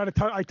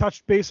 I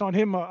touched base on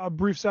him a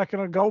brief second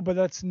ago, but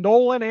that's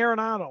Nolan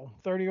Arenado,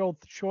 30-year-old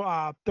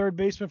third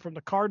baseman from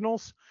the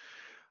Cardinals.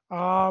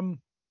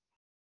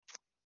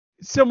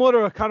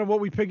 Similar to kind of what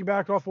we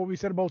piggyback off what we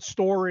said about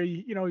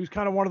Story. You know, he's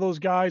kind of one of those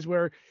guys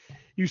where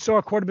you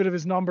saw quite a bit of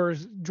his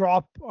numbers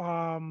drop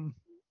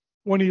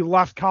when he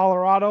left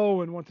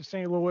Colorado and went to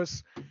St.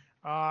 Louis.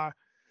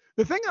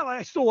 The thing that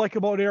I still like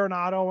about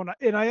Arenado,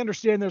 and I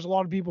understand there's a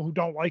lot of people who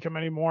don't like him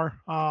anymore.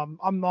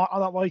 I'm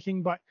not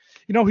liking, but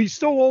you know, he's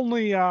still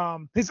only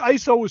his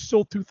ISO is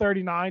still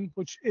 239,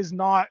 which is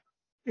not,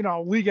 you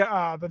know, league.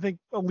 I think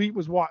elite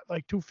was what,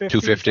 like 250.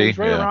 250.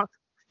 So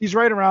he's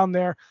right around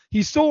there.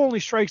 He still only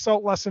strikes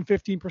out less than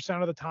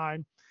 15% of the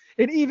time.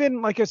 And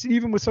even, like I said,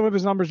 even with some of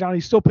his numbers down, he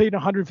still played in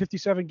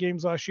 157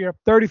 games last year,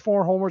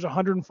 34 homers,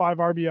 105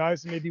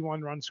 RBIs, and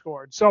 81 runs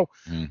scored. So,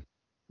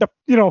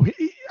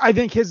 I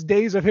think his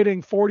days of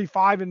hitting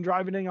 45 and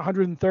driving in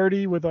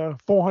 130 with a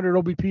 400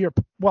 OBP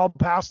are well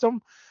past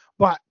him.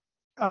 But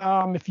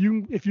if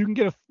you can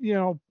get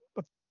a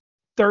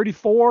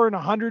 34 and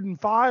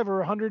 105 or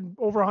 100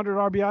 over 100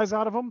 RBIs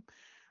out of him,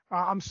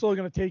 I'm still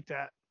going to take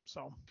that.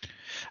 So,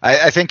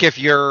 I think if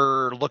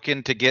you're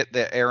looking to get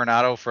the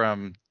Arenado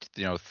from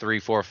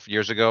 3-4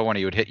 years ago when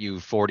he would hit you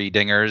 40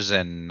 dingers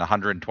and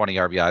 120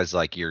 RBIs,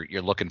 like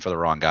you're looking for the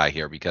wrong guy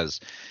here,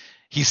 because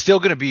he's still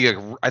going to be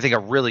I think a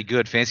really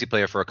good fantasy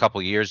player for a couple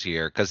of years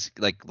here, because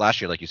like last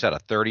year, like you said,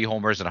 30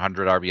 homers and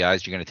 100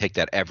 RBIs, you're going to take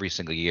that every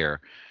single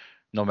year,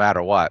 no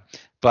matter what.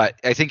 But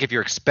I think if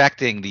you're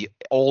expecting the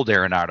old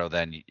Arenado,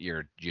 then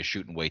you're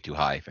shooting way too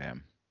high for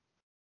him.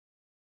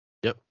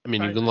 Yep. I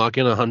mean, you can lock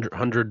in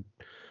 100.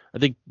 I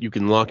think you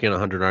can lock in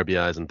 100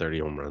 RBIs and 30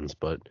 home runs,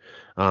 but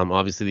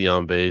obviously the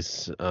on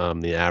base,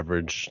 the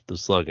average, the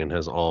slugging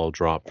has all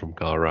dropped from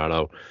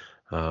Colorado.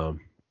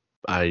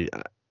 I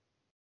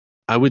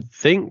would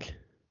think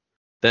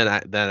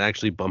that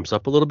actually bumps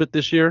up a little bit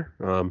this year,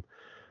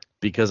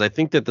 because I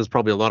think that there's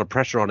probably a lot of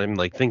pressure on him,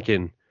 like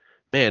thinking,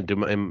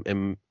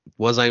 man,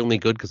 was I only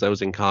good because I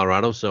was in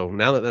Colorado? So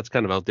now that that's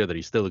kind of out there that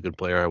he's still a good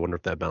player, I wonder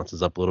if that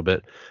bounces up a little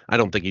bit. I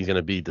don't think he's going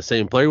to be the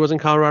same player he was in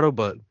Colorado,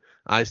 but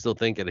I still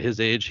think at his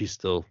age, he's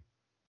still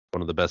one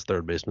of the best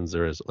third basemen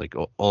there is, like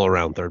all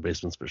around third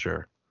basemen for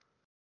sure.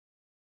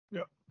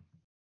 Yep.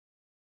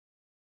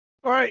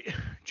 All right.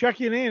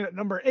 Checking in at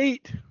number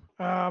 8.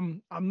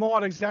 I'm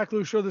not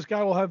exactly sure this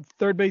guy will have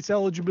third base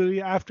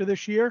eligibility after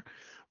this year,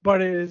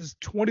 but it is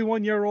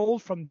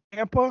 21-year-old from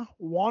Tampa,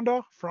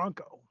 Wander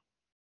Franco.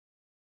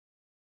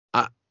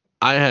 I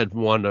had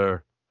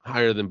Wander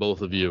higher than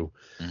both of you.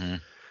 Mm-hmm.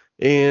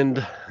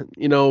 And,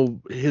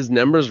 his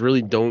numbers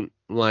really don't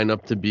line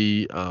up to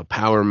be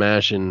power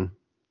mashing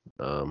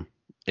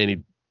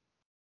any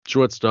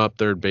shortstop,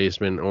 third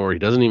baseman, or he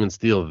doesn't even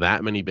steal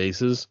that many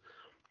bases.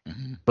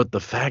 Mm-hmm. But the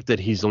fact that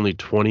he's only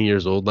 20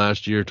 years old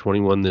last year,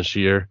 21 this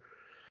year,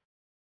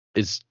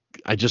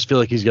 I just feel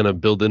like he's going to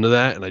build into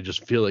that, and I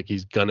just feel like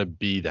he's going to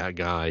be that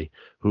guy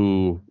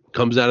who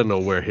comes out of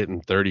nowhere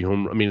hitting 30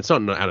 home. I mean, it's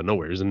not out of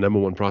nowhere. He's the number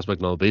one prospect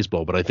in all of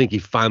baseball, but I think he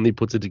finally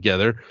puts it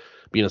together,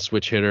 being a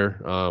switch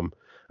hitter.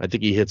 I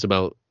think he hits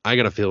about, I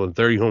got a feeling,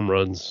 30 home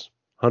runs,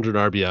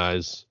 100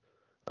 RBIs,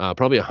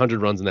 probably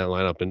 100 runs in that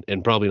lineup,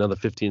 and probably another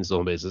 15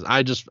 stolen bases.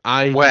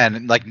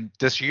 When, like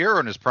this year or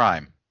in his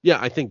prime? Yeah,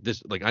 I think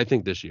this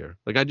year.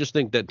 Like, I just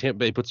think that Tampa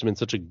Bay puts him in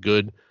such a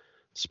good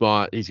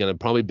spot. He's going to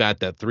probably bat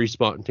that 3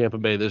 spot in Tampa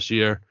Bay this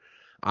year.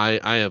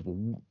 I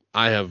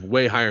have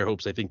way higher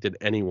hopes, I think, than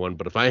anyone.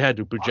 But if I had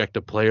to project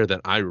a player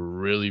that I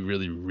really,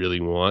 really,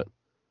 really want,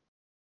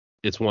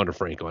 it's Wander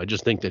Franco. I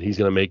just think that he's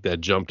going to make that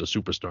jump to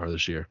superstar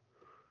this year.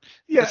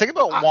 Yeah. The thing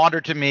about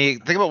Wander to me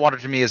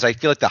is I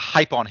feel like the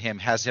hype on him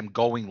has him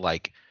going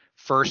like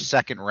first,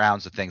 second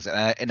rounds of things,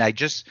 and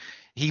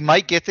he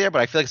might get there,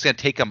 but I feel like it's going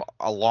to take him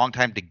a long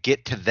time to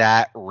get to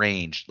that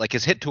range. Like,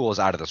 his hit tool is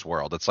out of this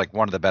world. It's like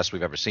one of the best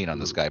we've ever seen on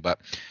this guy. But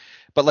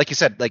like you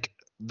said, like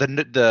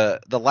the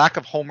lack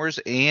of homers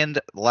and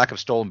the lack of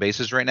stolen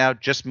bases right now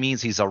just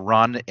means he's a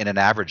run and an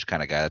average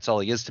kind of guy. That's all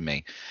he is to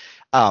me.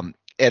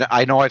 and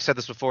I know I've said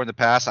this before in the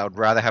past, I would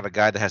rather have a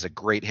guy that has a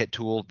great hit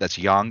tool that's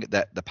young,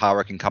 that the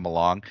power can come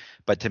along.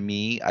 But to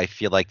me, I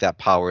feel like that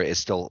power is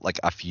still like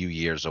a few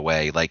years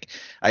away. Like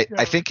I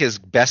think his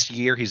best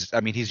year,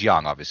 he's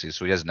young, obviously,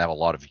 so he doesn't have a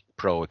lot of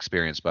pro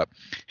experience, but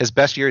his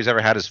best year he's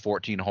ever had is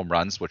 14 home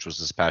runs, which was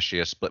this past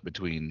year, split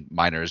between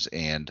minors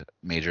and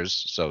majors.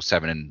 So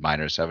 7 in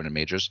minors, 7 in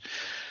majors.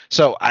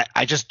 So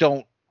I just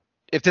don't,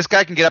 if this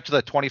guy can get up to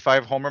the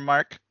 25 homer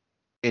mark,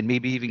 and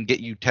maybe even get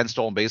you 10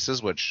 stolen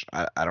bases, which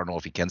I don't know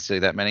if he can say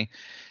that many,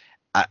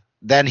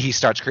 then he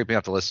starts creeping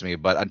up the list to me.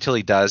 But until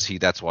he does,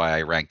 that's why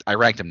I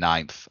ranked him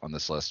 9th on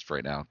this list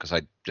right now, because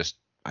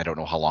I don't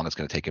know how long it's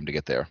going to take him to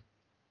get there.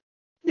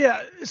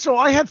 Yeah, so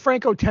I had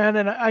Franco 10,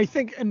 and I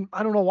think, and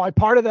I don't know why,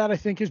 part of that I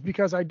think is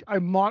because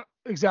I'm not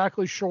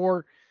exactly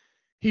sure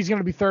he's going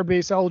to be third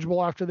base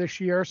eligible after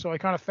this year, so I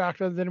kind of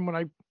factored that in when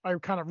I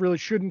kind of really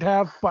shouldn't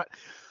have. But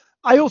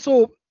I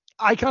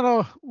kind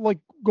of like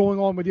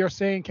going on with your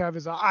saying, Kev,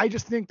 is I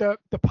just think that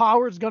the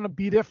power is going to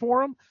be there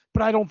for him,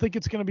 but I don't think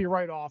it's going to be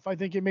right off. I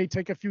think it may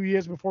take a few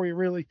years before he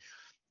really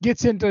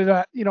gets into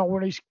that,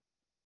 when he's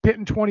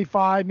hitting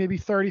 25, maybe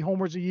 30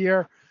 homers a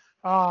year.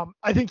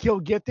 I think he'll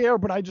get there,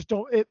 but I just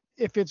don't,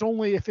 if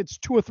it's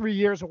 2 or 3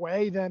 years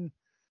away, then,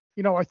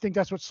 I think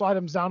that's what slide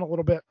him down a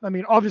little bit. I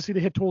mean, obviously the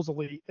hit tool's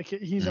elite.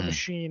 He's a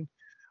machine.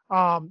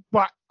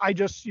 But I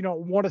just,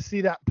 want to see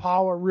that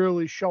power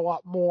really show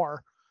up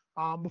more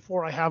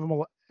before I have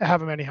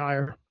him any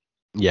higher.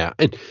 Yeah,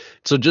 and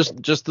so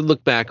just to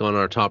look back on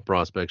our top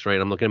prospects, right?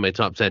 I'm looking at my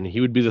top 10.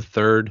 He would be the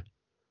third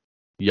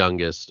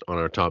youngest on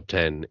our top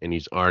 10, and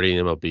he's already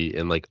in MLB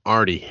and like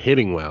already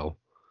hitting well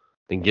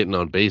and getting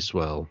on base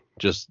well.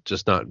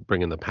 Just not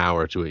bringing the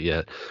power to it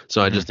yet.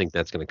 So I just think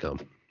that's going to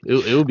come.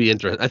 It will be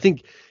interesting. I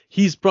think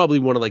he's probably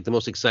one of like the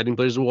most exciting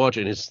players to watch,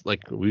 and it's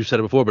like we've said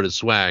it before, but it's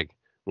swag.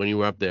 When you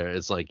were up there,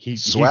 it's like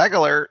swag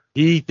alert.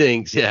 He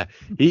thinks,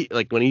 he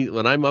like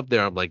when I'm up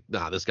there, I'm like,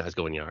 nah, this guy's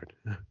going yard.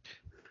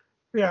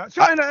 Yeah.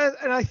 So and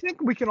I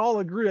think we can all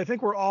agree. I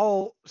think we're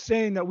all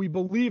saying that we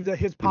believe that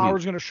his power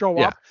is going to show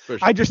up. Sure.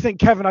 I just think,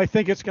 Kevin, I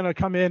think it's going to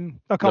come in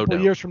a couple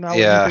of years from now.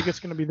 Yeah. I think it's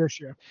going to be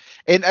this year.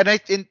 And I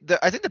think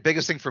the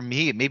biggest thing for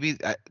me, maybe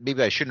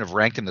I shouldn't have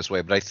ranked him this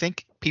way, but I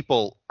think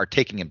people are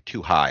taking him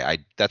too high.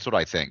 That's what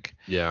I think.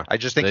 Yeah. I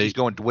just think he's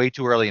going way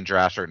too early in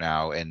drafts right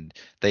now, and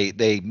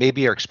they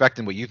maybe are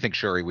expecting what you think,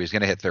 Shuri, he's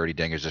going to hit 30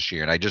 dingers this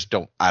year, and I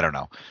don't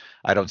know.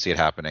 I don't see it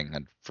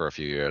happening for a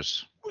few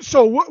years.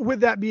 So with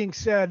that being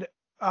said,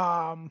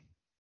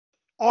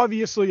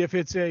 obviously if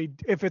it's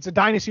a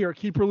dynasty or a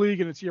keeper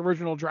league and it's the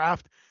original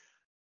draft,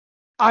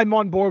 I'm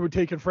on board with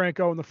taking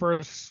Franco in the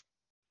first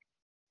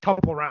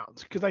couple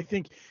rounds because I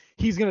think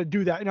he's going to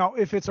do that. Now,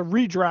 if it's a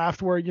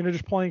redraft where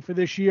just playing for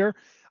this year,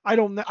 I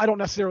don't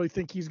necessarily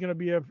think he's going to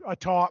be a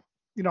top,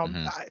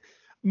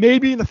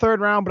 maybe in the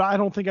third round, but I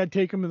don't think I'd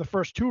take him in the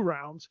first 2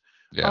 rounds.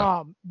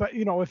 Yeah. But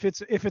if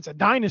it's a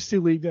dynasty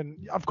league,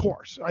 then of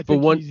course I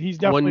think he's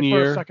definitely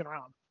first, second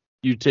round.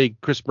 You take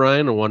Chris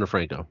Bryant or Wander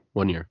Franco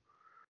 1 year?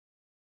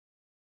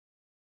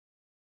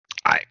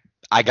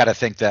 I got to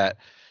think that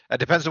it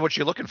depends on what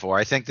you're looking for.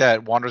 I think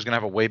that Wander's going to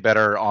have a way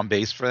better on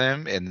base for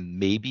them and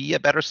maybe a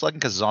better slugging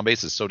because his on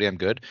base is so damn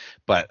good.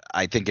 But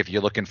I think if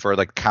you're looking for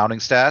like counting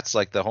stats,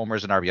 like the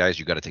homers and RBIs,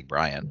 you got to take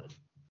Bryant.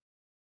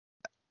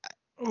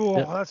 Oh,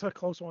 yeah. That's a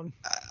close one.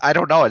 I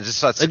don't know.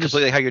 That's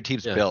completely how your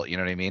team's built. You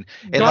know what I mean?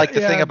 And like the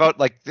thing about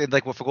like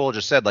what Fagola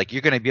just said, like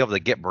you're going to be able to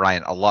get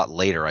Bryant a lot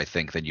later, I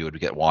think, than you would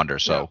get Wander.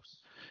 So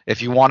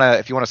if you want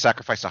to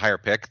sacrifice a higher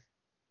pick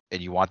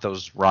and you want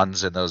those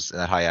runs and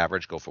that high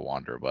average, go for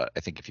Wander. But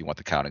I think if you want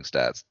the counting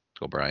stats,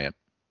 go Bryant.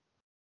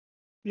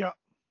 Yeah.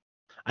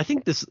 I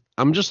think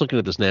I'm just looking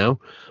at this now,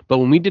 but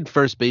when we did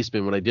first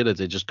baseman, what I did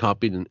is I just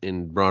copied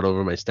and brought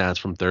over my stats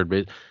from third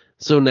base.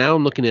 So now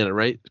I'm looking at it,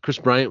 right? Chris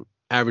Bryant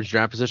average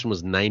draft position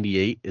was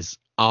 98, is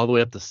all the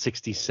way up to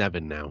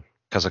 67 now.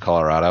 Because of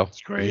Colorado? It's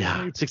great.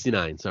 Yeah,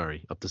 69,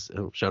 sorry. Up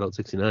to shout out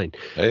 69.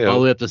 Hey-o. All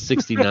the way up to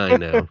 69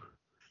 now.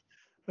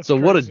 So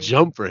crazy. What a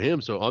jump for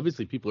him. So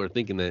obviously people are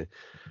thinking that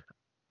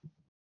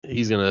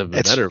he's going to have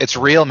a better. It's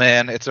real,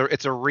 man. It's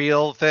a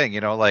real thing,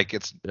 like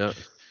it's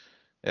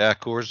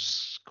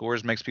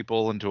Coors makes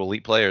people into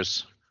elite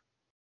players.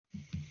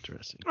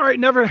 Interesting. All right,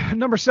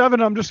 number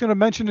 7. I'm just going to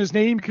mention his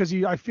name because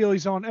I feel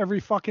he's on every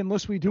fucking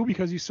list we do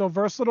because he's so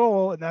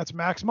versatile, and that's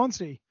Max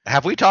Muncy.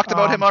 Have we talked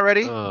about him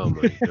already? Oh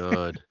my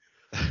god.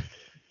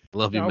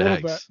 Love you,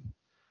 Max.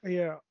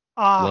 Yeah.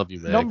 Love you,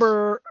 Max.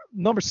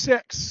 Number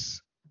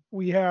 6,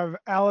 we have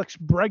Alex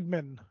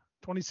Bregman,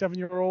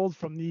 27-year-old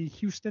from the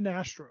Houston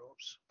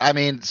Astros. I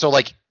mean, so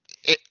like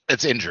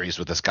it's injuries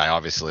with this guy,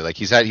 obviously. Like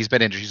he's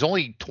been injured. He's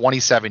only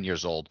 27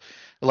 years old.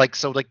 Like,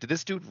 so like, did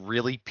this dude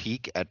really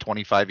peak at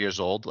 25 years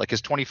old? Like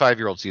his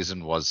 25-year-old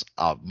season was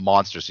a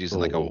monster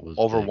season,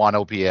 over big. 1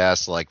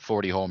 OPS, like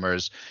 40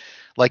 homers.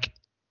 Like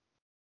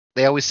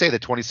they always say the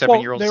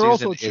 27-year-old season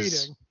also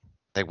cheating.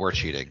 They were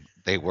cheating.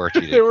 They were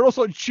cheating. They were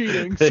also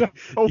cheating. So.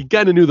 He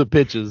kind of knew the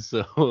pitches,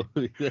 so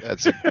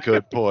that's a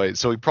good point.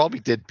 So he probably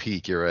did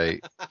peak. You're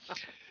right.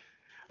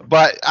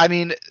 But I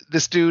mean,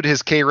 this dude,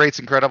 his K rate's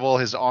incredible.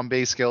 His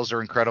on-base skills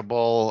are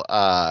incredible.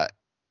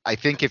 I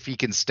think if he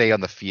can stay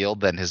on the field,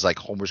 then his like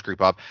homers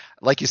creep up.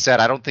 Like you said,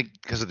 I don't think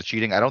because of the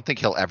cheating, I don't think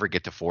he'll ever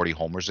get to 40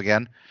 homers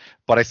again.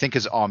 But I think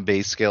his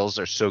on-base skills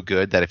are so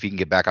good that if he can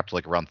get back up to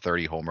like around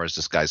 30 homers,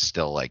 this guy's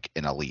still like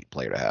an elite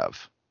player to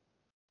have.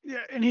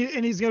 Yeah, and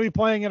he's going to be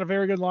playing in a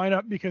very good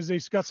lineup because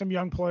they've got some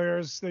young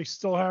players. They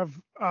still have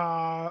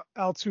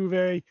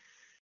Altuve.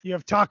 You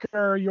have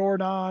Tucker,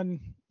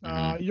 Jordan,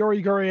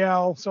 Yuri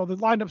Gurriel. So the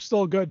lineup's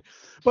still good.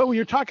 But when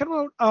you're talking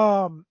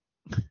about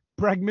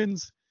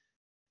Bregman's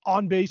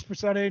on-base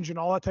percentage and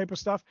all that type of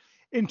stuff,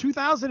 in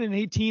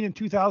 2018 and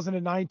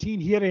 2019,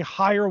 he had a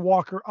higher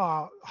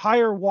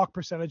walk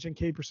percentage and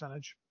K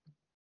percentage.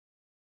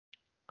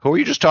 Who were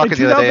you just talking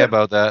the other day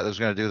about that? I was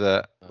going to do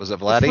that. Was it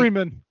Vladdy?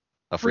 Freeman.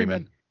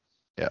 Freeman.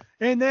 Yeah.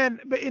 And then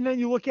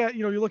you look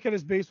at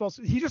his baseball.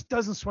 He just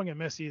doesn't swing and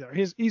miss either.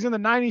 He's in the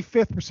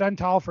 95th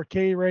percentile for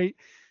K rate,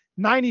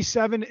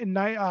 97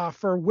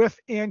 for whiff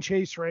and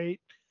chase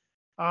rate.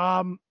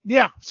 So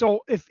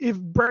if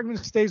Bregman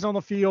stays on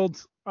the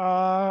field,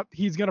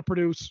 he's going to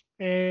produce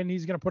and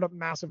he's going to put up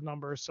massive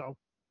numbers. So.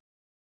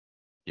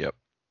 Yep.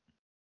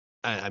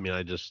 I mean,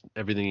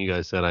 everything you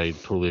guys said, I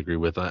totally agree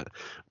with.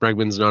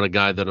 Bregman's not a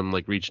guy that I'm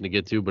like reaching to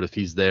get to, but if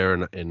he's there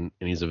and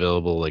he's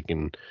available,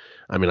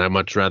 I'd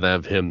much rather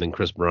have him than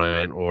Chris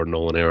Bryant or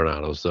Nolan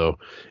Arenado. So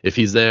if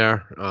he's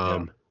there,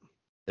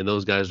 and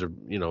those guys are,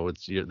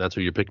 that's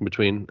who you're picking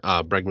between.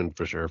 Bregman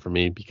for sure for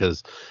me,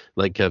 because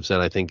like Kev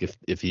said, I think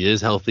if he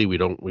is healthy,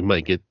 we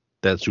might get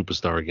that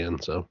superstar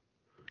again. So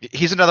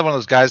he's another one of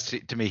those guys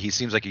to me. He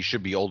seems like he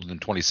should be older than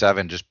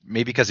 27, just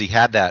maybe because he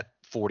had that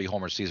 40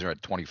 homer season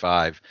at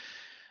 25,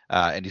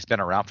 and he's been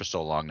around for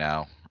so long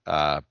now.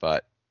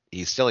 But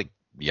he's still like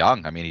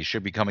young. I mean, he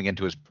should be coming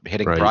into his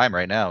hitting prime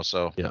right now.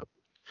 So yeah,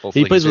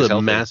 hopefully he plays with a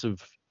healthy.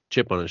 Massive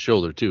chip on his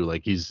shoulder too.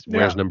 Like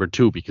wears number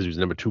 2 because he was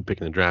number 2 pick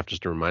in the draft,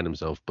 just to remind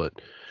himself. But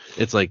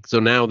it's like, so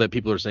now that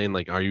people are saying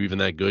like, are you even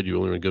that good? You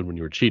only were good when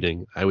you were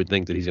cheating. I would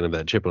think that he's gonna have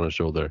that chip on his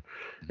shoulder,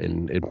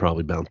 and it'd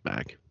probably bounce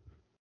back.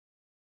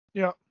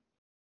 Yeah.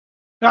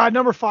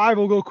 Number 5,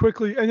 we'll go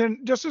quickly, and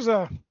then just as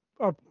I'm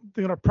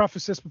going to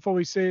preface this before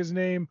we say his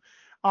name.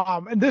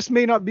 And this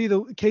may not be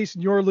the case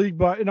in your league,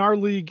 but in our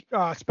league,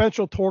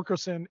 Spencer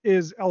Torkelson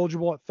is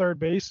eligible at third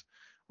base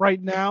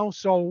right now.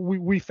 So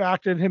we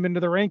factored him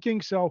into the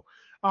ranking. So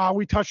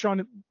we touched on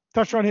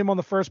him on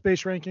the first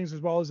base rankings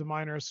as well as the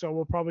minors. So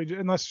we'll probably,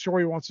 unless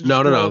Shory wants to.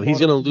 No. He's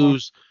going to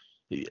lose.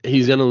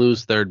 He's going to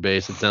lose third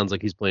base. It sounds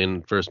like he's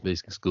playing first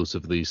base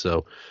exclusively.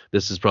 So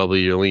this is probably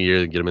your only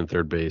year to get him in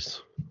third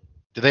base.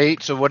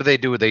 So what do they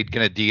do? Are they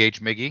going to DH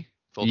Miggy?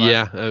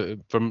 Yeah,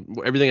 from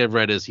everything I've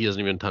read is he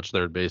hasn't even touched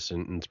third base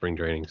in spring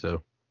training.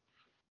 So,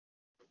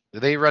 do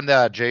they run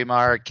the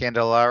Jamar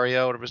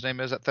Candelario, whatever his name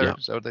is, at third? Yeah.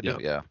 Is that what they do?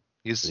 Yeah,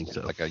 he's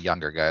like a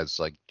younger guy. It's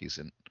like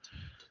decent.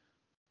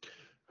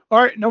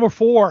 All right, number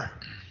 4,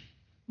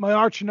 my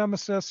arch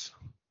nemesis.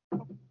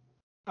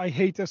 I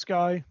hate this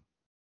guy,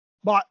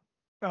 but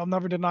I'll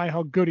never deny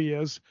how good he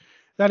is.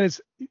 That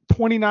is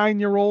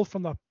 29-year-old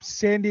from the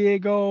San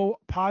Diego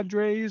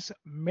Padres,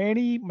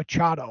 Manny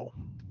Machado.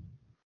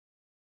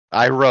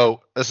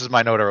 This is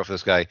my note I wrote for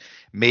this guy.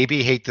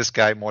 Maybe hate this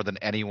guy more than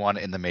anyone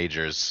in the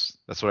majors.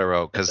 That's what I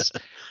wrote. Because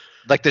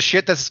like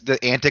the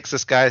antics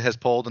this guy has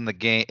pulled in the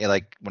game,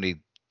 like when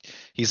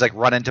he's like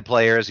run into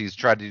players, he's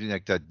tried to do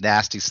like the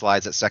nasty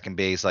slides at second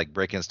base, like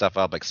breaking stuff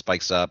up, like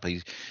spikes up.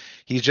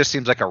 He just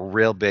seems like a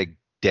real big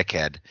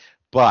dickhead.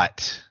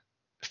 But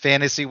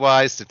fantasy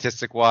wise,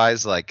 statistic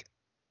wise, like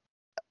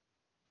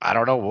I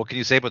don't know, what can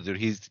you say about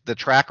dude? The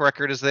track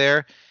record is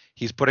there.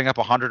 He's putting up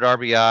 100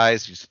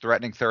 RBIs. He's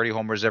threatening 30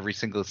 homers every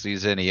single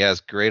season. He has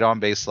great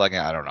on-base slugging.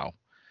 I don't know.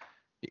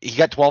 He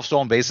got 12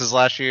 stolen bases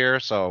last year,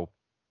 so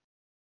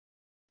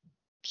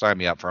sign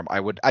me up for him.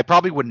 I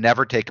probably would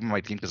never take him on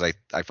my team because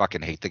I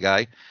fucking hate the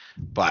guy,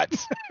 but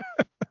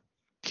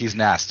he's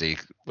nasty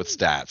with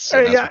stats.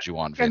 And that's what you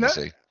want in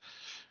fantasy.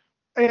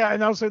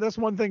 And I'll say that's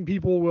one thing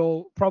people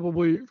will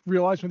probably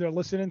realize when they're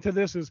listening to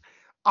this is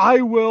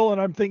I will,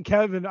 and I'm thinking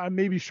Kevin, I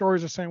maybe sure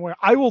is the same way.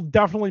 I will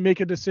definitely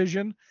make a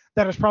decision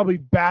that is probably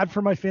bad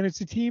for my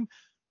fantasy team,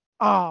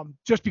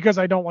 just because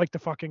I don't like the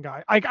fucking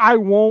guy.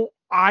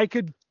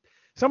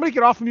 Somebody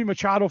could offer me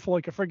Machado for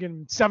like a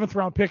friggin' 7th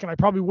round pick, and I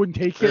probably wouldn't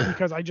take it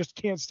because I just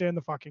can't stand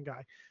the fucking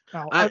guy.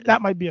 Now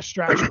that might be a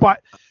stretch,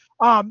 but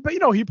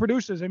he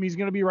produces. I mean, he's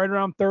going to be right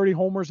around 30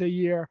 homers a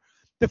year.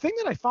 The thing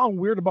that I found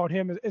weird about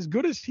him is, as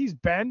good as he's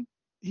been,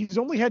 he's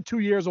only had 2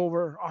 years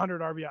over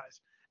 100 RBIs.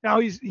 Now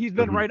he's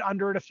been right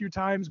under it a few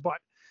times, but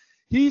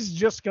he's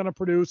just going to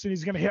produce, and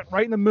he's going to hit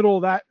right in the middle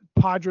of that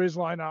Padres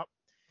lineup.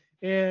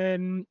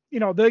 And,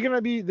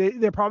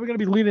 they're probably going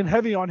to be leaning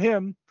heavy on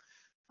him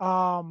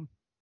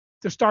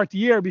to start the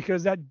year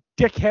because that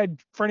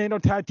dickhead Fernando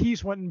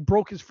Tatis went and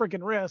broke his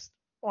freaking wrist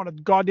on a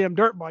goddamn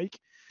dirt bike.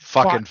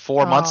 Fucking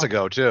 4 months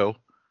ago, too.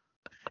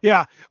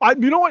 Yeah.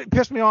 You know what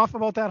pissed me off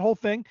about that whole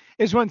thing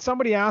is when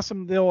somebody asked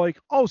him, they're like,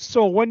 oh,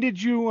 so when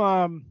did you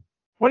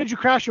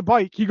crash your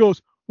bike? He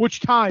goes,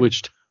 which time?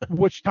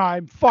 which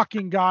time.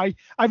 Fucking guy.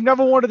 I've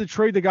never wanted to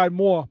trade the guy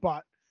more,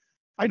 but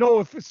I know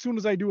if as soon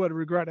as I do, I'd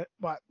regret it.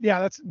 But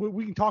yeah,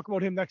 we can talk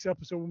about him next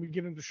episode when we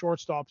get into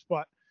shortstops.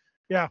 But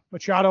yeah,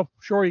 Machado.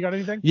 Sure, you got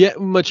anything? Yeah,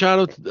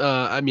 Machado.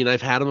 I mean,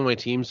 I've had him on my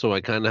team, so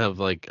I kind of have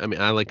like. I mean,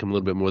 I like him a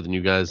little bit more than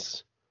you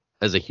guys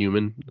as a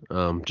human,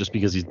 just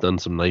because he's done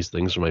some nice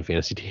things for my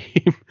fantasy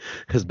team,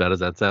 as bad as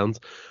that sounds.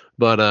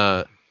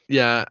 But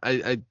yeah,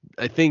 I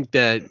think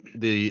that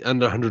the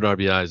under 100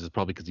 RBIs is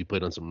probably because he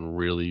played on some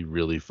really,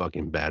 really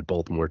fucking bad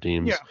Baltimore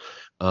teams. Yeah.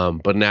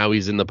 But now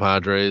he's in the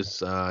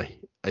Padres. I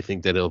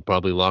think that he'll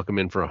probably lock him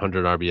in for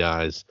 100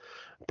 RBIs,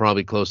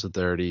 probably close to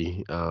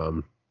 30.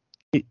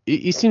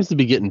 He seems to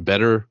be getting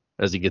better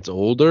as he gets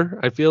older,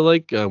 I feel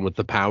like, with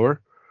the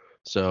power.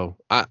 So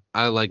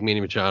I like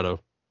Manny Machado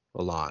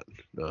a lot.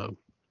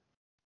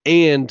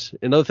 And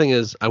another thing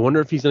is, I wonder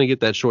if he's going to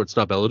get that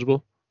shortstop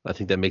eligible. I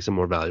think that makes him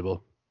more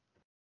valuable.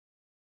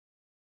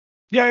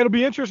 Yeah, it'll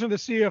be interesting to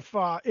see if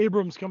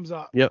Abrams comes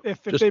up. Yep.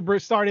 If they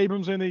start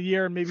Abrams in the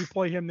year and maybe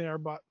play him there.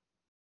 But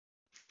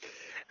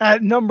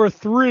at number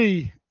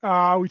 3,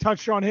 we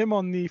touched on him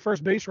on the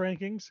first base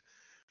rankings.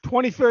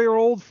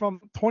 24-year-old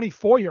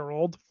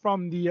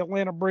from the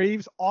Atlanta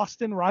Braves,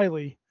 Austin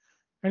Riley.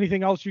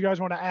 Anything else you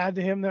guys want to add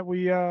to him that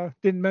we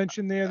didn't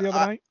mention there the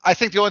other night? I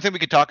think the only thing we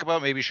could talk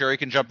about, maybe Sherry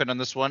can jump in on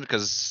this one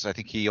because I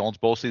think he owns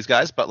both of these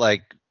guys. But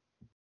like,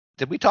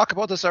 did we talk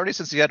about this already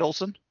since he had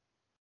Olsen?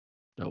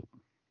 Nope.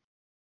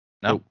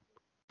 No. Nope.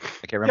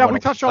 I can't remember. Yeah, we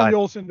touched on the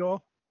Olsen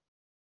deal.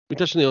 We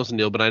touched on the Olsen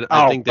deal, but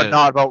I think that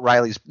not about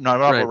Riley's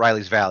about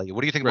Riley's value.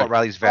 What do you think about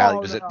Riley's value?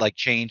 Oh, Does it like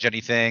change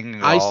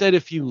anything? I said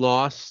if you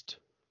lost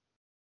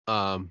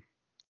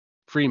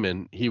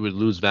Freeman, he would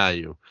lose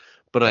value.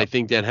 But I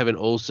think that having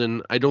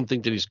Olsen, I don't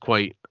think that he's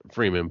quite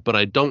Freeman, but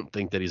I don't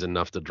think that he's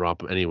enough to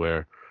drop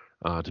anywhere,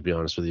 to be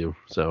honest with you.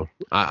 So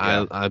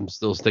I'm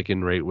still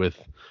sticking right with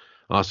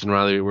Austin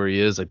Riley where he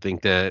is. I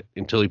think that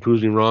until he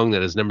proves me wrong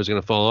that his number's going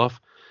to fall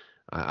off,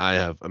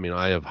 I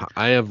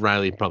have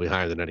Riley probably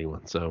higher than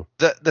anyone. So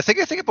the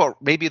thing I think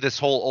about maybe this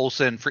whole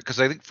Olsen, because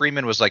I think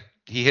Freeman was like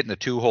he hit in the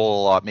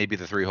 2-hole a lot, maybe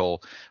the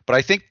 3-hole, but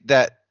I think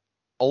that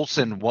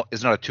Olsen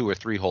is not a 2 or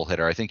 3-hole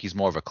hitter. I think he's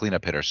more of a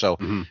cleanup hitter. So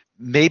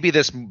maybe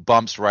this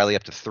bumps Riley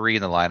up to 3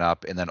 in the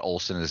lineup, and then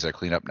Olsen is their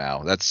cleanup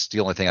now. That's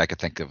the only thing I could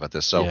think of at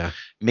this. So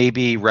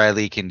maybe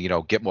Riley can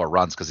get more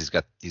runs because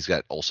he's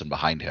got Olsen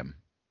behind him.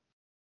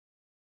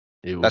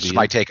 That's just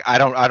my take. I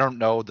don't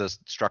know the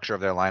structure of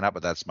their lineup,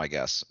 but that's my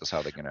guess is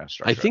how they're gonna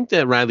structure. I think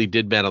that Riley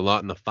did bat a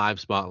lot in the 5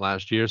 spot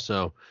last year.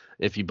 So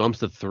if he bumps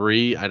to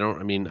 3,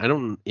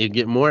 he'd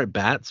get more at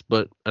bats,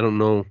 but I don't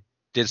know.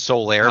 Did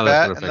Soler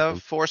bat in the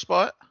 4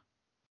 spot?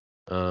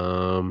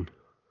 Last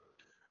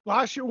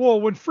year, well,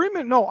 when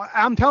Freeman, no,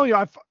 I'm telling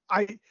you,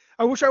 I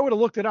wish I would have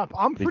looked it up.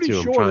 I'm pretty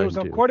sure there was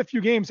quite a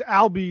few games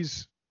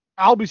Albie's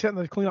hitting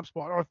the cleanup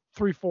spot or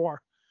 3-4.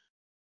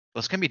 Well,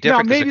 it's gonna be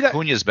different because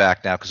Acuna's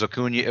back now. Because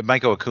it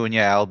might go Acuna,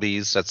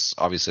 Albies. That's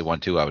obviously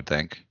 1-2, I would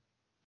think.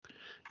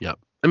 Yep.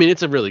 I mean,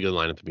 it's a really good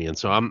lineup to be in.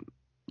 So I'm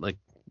like,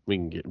 we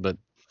can get, but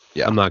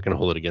I'm not gonna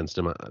hold it against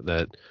him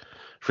that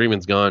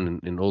Freeman's gone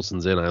and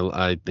Olsen's in.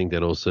 I think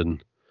that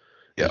Olsen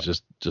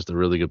is just a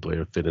really good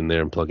player to fit in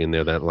there and plug in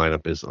there. That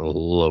lineup is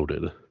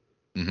loaded.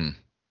 Mm-hmm.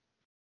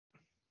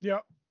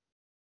 Yeah.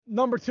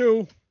 Number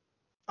 2,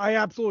 I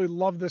absolutely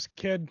love this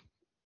kid.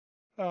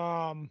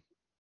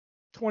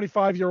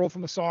 25-year-old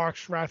from the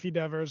Sox, Rafi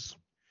Devers.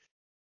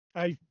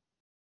 He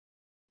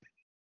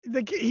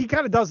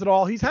kind of does it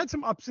all. He's had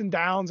some ups and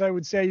downs, I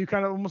would say. You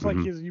kind of almost like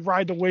you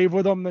ride the wave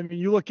with him. I mean,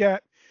 you look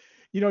at,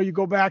 you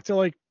go back to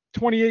like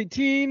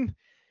 2018.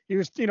 He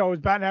was, his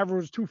batting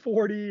average was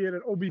 240 and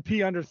an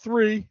OBP under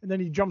 3, and then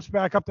he jumps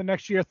back up the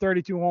next year,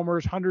 32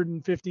 homers,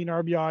 115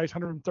 RBIs,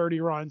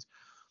 130 runs,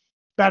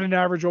 batting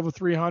average over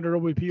 300,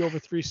 OBP over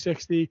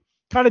 360.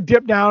 Kind of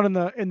dipped down in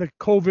the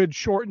COVID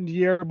shortened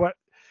year, but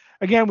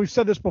again, we've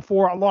said this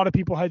before. A lot of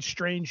people had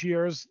strange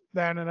years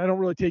then, and I don't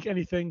really take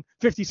anything.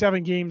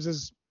 57 games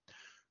is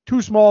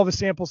too small of a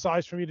sample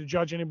size for me to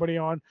judge anybody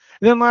on.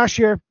 And then last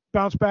year,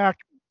 bounced back,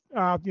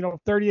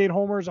 38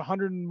 homers,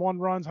 101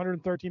 runs,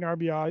 113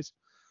 RBIs,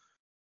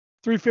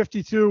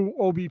 352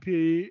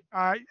 OBP.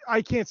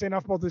 I can't say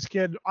enough about this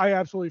kid. I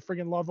absolutely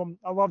freaking love him.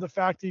 I love the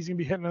fact that he's going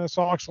to be hitting in the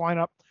Sox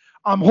lineup.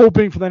 I'm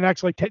hoping for the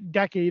next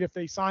decade if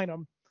they sign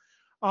him.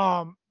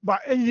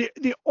 But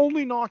the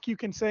only knock you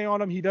can say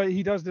on him,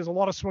 there's a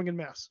lot of swing and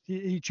miss.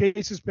 He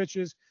chases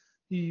pitches,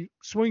 he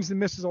swings and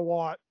misses a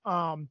lot.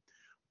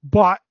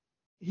 But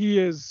he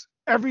is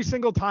every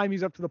single time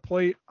he's up to the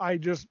plate, I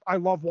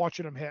love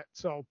watching him hit.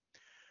 So,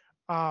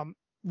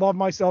 love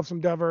myself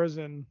some Devers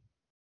and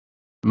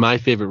my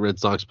favorite Red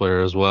Sox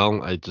player as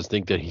well. I just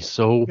think that he's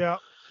so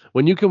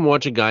when you can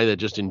watch a guy that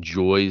just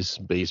enjoys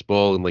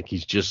baseball and like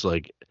he's just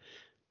like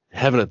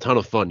having a ton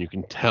of fun, you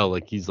can tell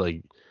like he's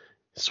like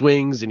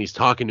swings and he's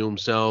talking to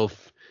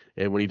himself,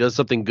 and when he does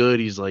something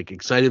good he's like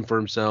excited for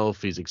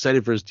himself, he's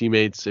excited for his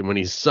teammates, and when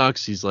he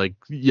sucks he's like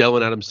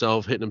yelling at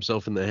himself, hitting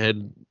himself in the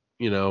head.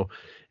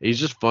 He's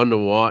just fun to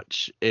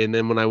watch. And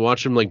then when I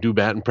watch him like do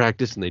batting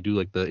practice and they do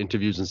like the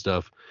interviews and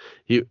stuff,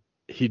 he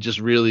just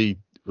really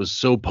was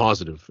so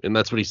positive, and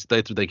that's what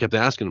they kept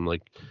asking him,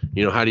 like,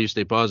 how do you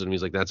stay positive?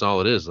 He's like, that's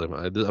all it is.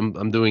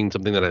 I'm doing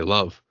something that I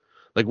love.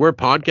 Like, we're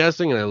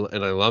podcasting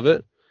and I love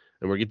it,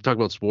 and we're getting to talk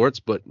about sports,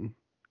 but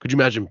could you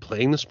imagine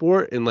playing the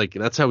sport? And like,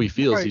 that's how he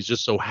feels. Right. He's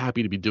just so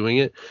happy to be doing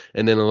it.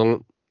 And then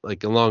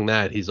along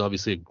that, he's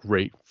obviously a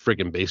great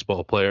freaking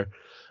baseball player.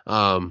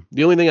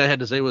 The only thing I had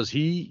to say was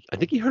I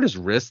think he hurt his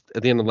wrist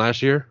at the end of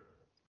last year,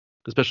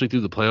 especially through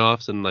the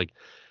playoffs, and like,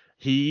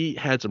 he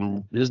had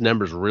his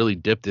numbers really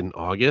dipped in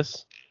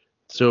August.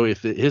 So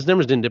if his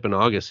numbers didn't dip in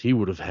August, he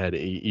would have had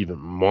a even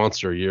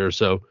monster year.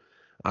 So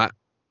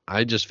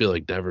I just feel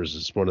like Devers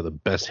is one of the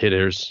best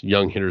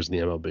young hitters in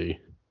the MLB.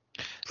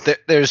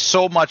 There's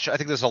so much. I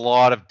think there's a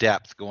lot of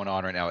depth going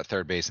on right now at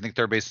third base. I think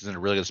third base is in a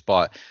really good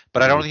spot,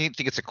 but I don't think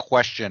it's a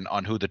question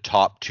on who the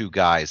top two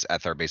guys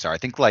at third base are. I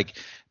think like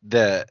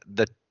the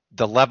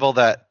level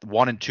that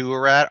 1 and 2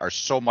 are at are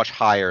so much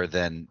higher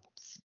than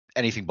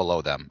anything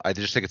below them. I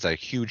just think it's a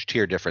huge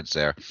tier difference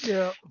there.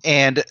 Yeah.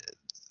 And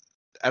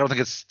I don't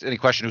think it's any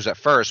question who's at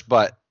first,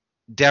 but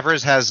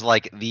Devers has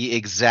like the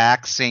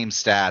exact same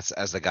stats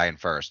as the guy in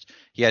first.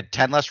 He had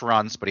 10 less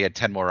runs, but he had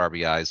 10 more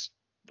RBIs,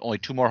 only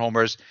 2 more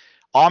homers.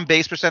 On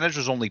base percentage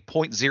was only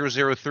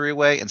 .003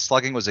 away, and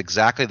slugging was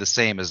exactly the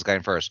same as the guy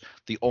in first.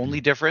 The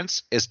only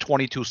difference is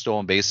 22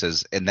 stolen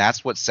bases, and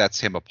that's what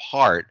sets him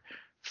apart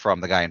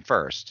from the guy in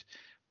first.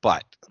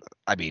 But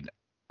I mean,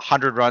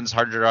 100 runs,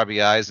 100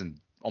 RBIs, and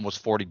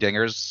almost 40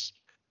 dingers.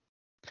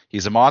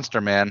 He's a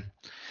monster, man.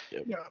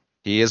 Yeah.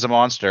 He is a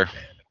monster.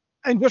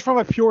 And just from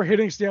a pure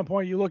hitting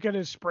standpoint, you look at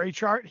his spray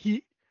chart,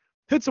 he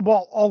hits the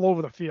ball all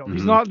over the field. Mm-hmm.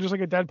 He's not just like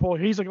a dead puller.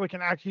 He's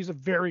he's a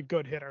very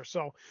good hitter.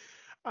 So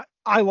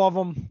I love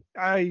him.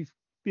 And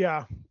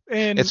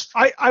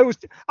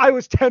I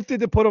was tempted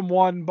to put him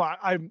 1, but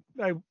I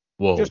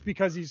just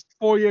because he's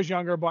 4 years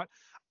younger, but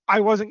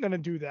I wasn't going to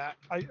do that.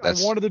 I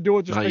wanted to do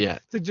it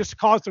to just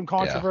cause some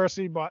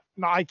controversy, but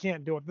no, I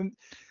can't do it.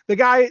 The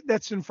guy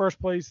that's in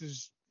first place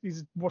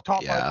he's a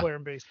top 5 player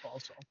in baseball.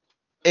 So.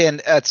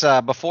 And it's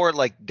before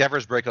like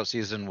Devers' breakout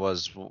season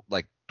was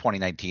like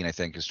 2019, I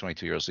think, his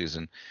 22-year-old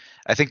season.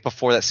 I think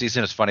before that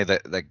season, it's funny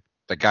that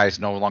the guy's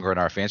no longer in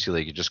our fantasy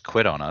league. He just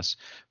quit on us.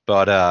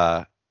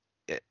 But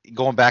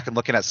going back and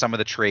looking at some of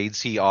the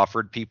trades he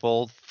offered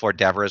people for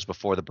Devers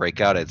before the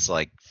breakout, it's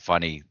like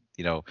funny,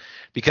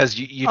 because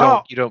you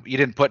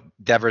didn't put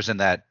Devers in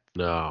that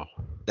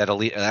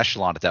elite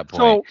echelon at that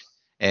point.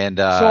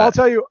 So I'll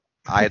tell you.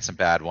 I had some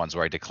bad ones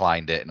where I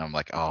declined it, and I'm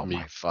like, oh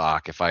my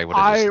fuck! If I would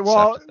have just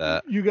accepted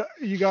that.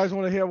 You guys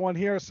want to hear one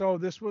here? So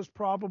this was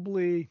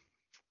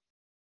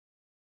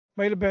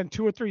might have been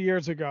 2 or 3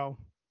 years ago.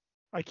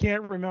 I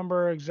can't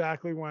remember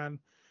exactly when.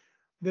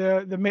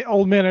 The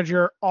old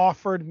manager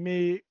offered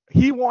me.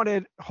 He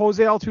wanted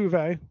Jose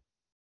Altuve,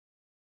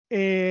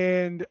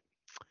 and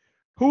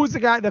who was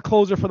the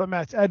closer for the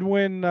Mets?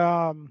 Edwin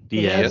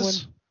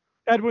Diaz.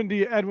 Edwin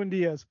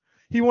Diaz.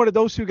 He wanted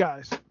those 2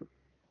 guys.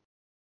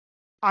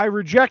 I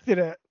rejected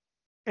it,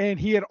 and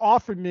he had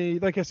offered me,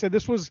 like I said,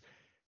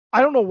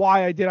 I don't know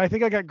why I did. I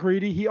think I got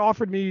greedy. He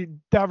offered me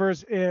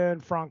Devers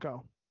and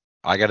Franco.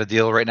 I got a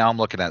deal right now. I'm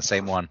looking at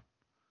same one.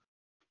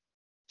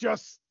 You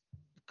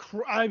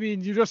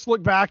just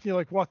look back and you're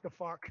like, what the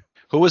fuck?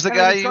 Who was the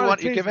guy you're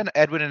giving?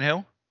 Edwin and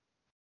who?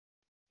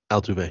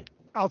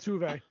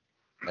 Altuve.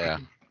 Yeah.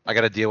 I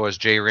got a deal with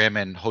J. Rim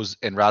and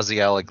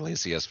Raziel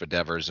Iglesias for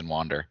Devers and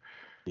Wander.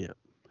 Yeah.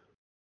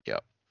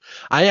 Yep.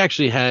 I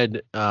actually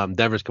had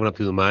Devers coming up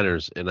through the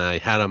minors, and I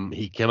had him.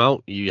 He came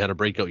out. He had a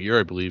breakout year,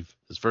 I believe.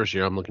 His first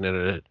year. I'm looking at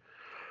it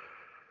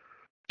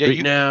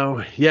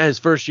now. Yeah, his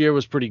first year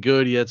was pretty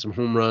good. He had some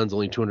home runs,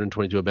 only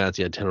 222 at bats.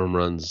 He had 10 home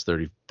runs,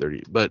 30.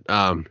 But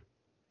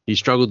he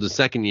struggled the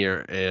second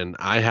year, and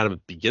I had him at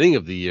the beginning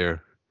of the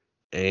year,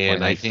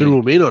 and I threw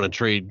him in on a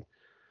trade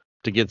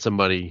to get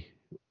somebody.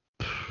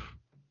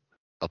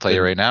 I'll tell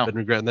you right now. I've been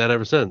regretting that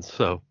ever since.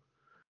 So.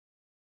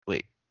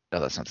 Wait, no,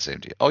 that's not the same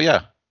deal. Oh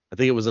yeah. I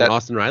think it was an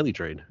Austin Riley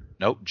trade.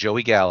 Nope,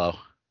 Joey Gallo.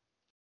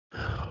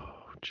 Oh,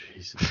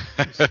 Jesus.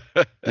 I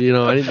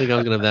didn't think I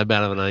was going to have that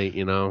bad of a night,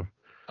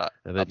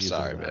 I'm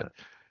sorry, man.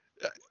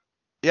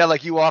 Yeah,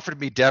 like you offered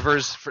me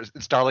Devers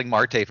and Starling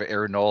Marte for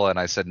Aaron Nola, and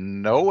I said,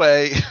 no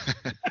way.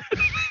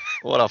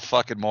 What a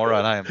fucking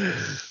moron I am.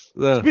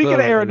 Speaking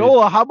of Aaron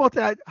Nola, how about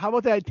that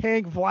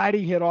tank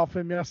Vladdy hit off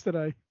him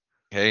yesterday?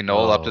 Hey,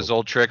 Nola upped his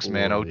old tricks,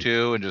 man.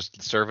 0-2 and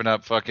just serving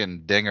up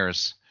fucking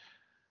dingers.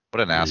 What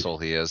an asshole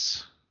he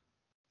is.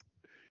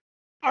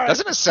 Right,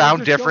 Doesn't it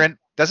sound different?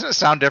 Doesn't it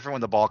sound different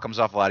when the ball comes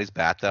off Vladdy's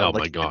bat, though? Oh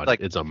my god,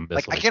 it's a missile.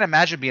 Like I can't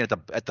imagine being at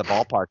the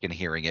ballpark and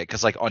hearing it,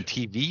 because like on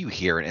TV you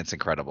hear it and it's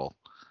incredible.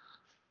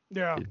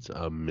 Yeah, it's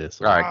a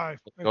missile. All right,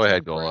 go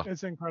ahead, Gola.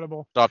 It's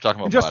incredible. Stop talking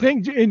about. Just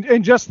think,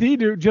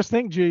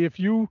 G, if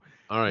you.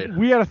 All right.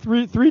 We had a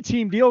three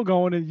team deal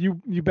going, and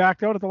you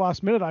backed out at the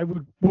last minute. I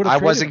would have. I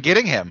wasn't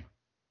getting him.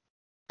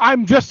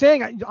 I'm just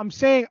saying. I'm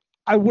saying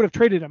I would have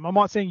traded him. I'm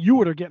not saying you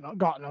would have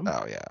gotten him.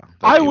 Oh yeah.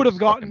 I would have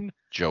gotten.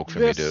 Joke for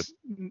me, dude.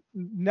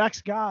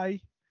 Next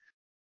guy.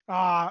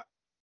 Not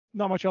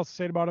much else to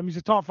say about him. He's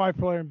a top 5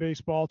 player in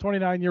baseball.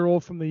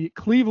 29-year-old from the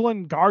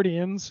Cleveland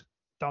Guardians.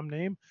 dumb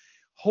name.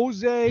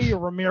 Jose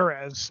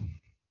Ramirez.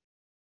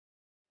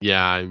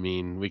 Yeah, I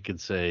mean, we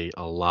could say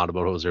a lot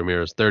about Jose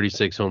Ramirez.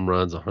 36 home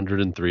runs,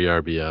 103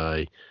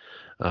 RBI,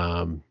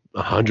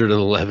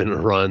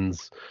 111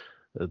 runs,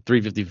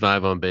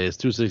 355 on base,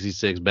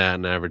 266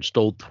 batting average,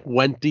 stole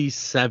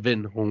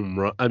 27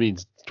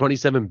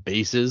 27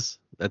 bases.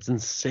 That's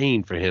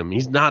insane for him.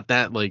 He's not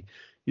that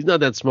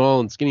small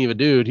and skinny of a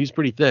dude. He's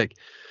pretty thick,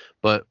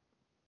 but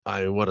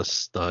what a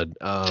stud.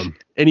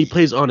 And he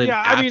plays on an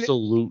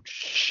absolute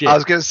shit. I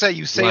was gonna say,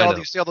 you say all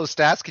lineup. those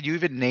stats. Can you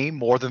even name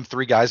more than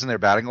 3 guys in their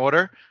batting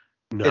order?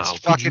 No, it's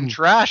fucking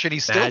trash, and he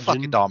still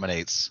fucking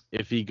dominates.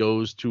 If he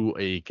goes to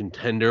a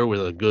contender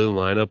with a good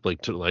lineup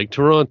like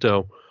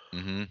Toronto,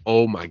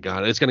 oh my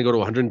God, it's gonna go to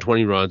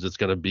 120 runs. It's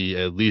gonna be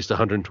at least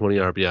 120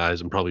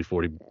 RBIs and probably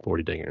 40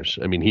 dingers.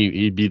 I mean,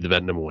 he'd be the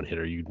number one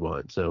hitter you'd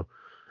want. So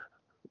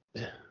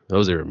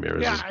Jose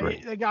Ramirez is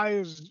great. The guy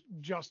is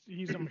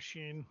he's a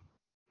machine.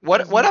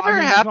 Whatever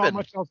happened? Not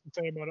much else to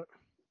say about it.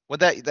 Well,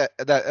 that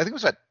I think it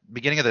was at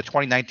beginning of the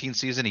 2019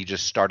 season. He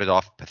just started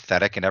off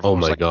pathetic, and everyone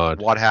was like,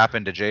 God. "What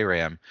happened to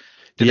J-Ram?"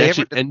 He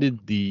actually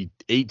ended the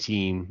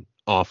 18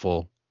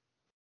 awful,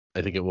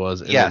 I think it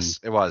was. And yes,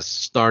 it was.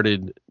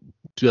 Started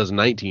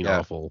 2019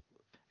 awful.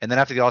 And then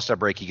after the All-Star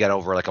break, he got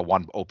over like a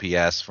 1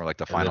 OPS for like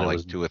the final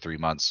 2 or 3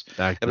 months.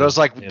 But it was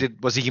like,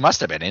 he must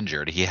have been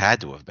injured? He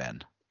had to have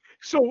been.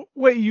 So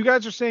wait, you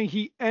guys are saying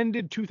he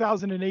ended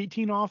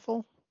 2018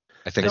 awful?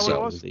 I think so.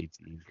 It was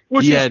 18.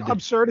 Which is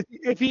absurd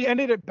if he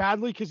ended it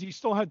badly, because he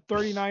still had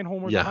 39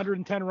 homers,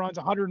 110 runs,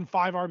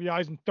 105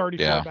 RBIs, and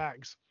 34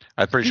 bags.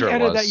 I'm pretty sure he it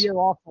was. ended that year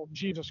awful.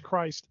 Jesus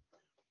Christ.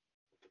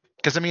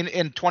 Because, I mean,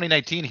 in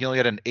 2019, he only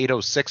had an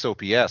 806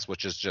 OPS,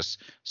 which is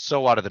just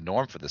so out of the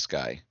norm for this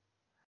guy.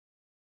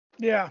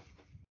 Yeah.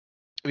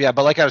 Yeah,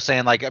 but like I was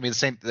saying, like, I mean,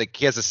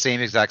 he has the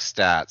same exact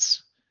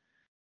stats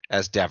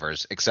as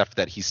Devers, except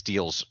that he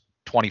steals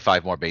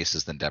 25 more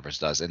bases than Devers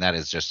does, and that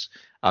is just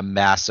a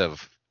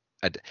massive.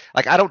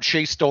 Like, I don't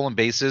chase stolen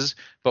bases,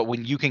 but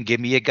when you can give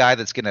me a guy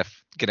that's gonna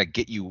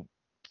get you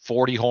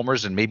 40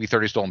 homers and maybe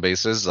 30 stolen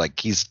bases, like,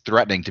 he's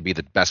threatening to be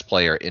the best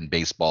player in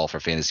baseball for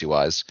fantasy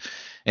wise,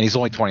 and he's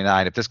only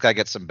 29. If this guy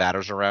gets some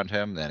batters around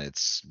him, then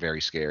it's very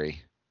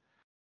scary.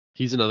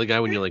 He's another guy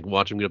when you're like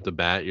watch him get up the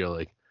bat, you're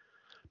like,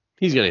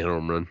 he's gonna hit a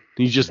home run.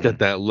 He's just got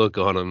that look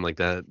on him, like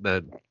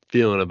that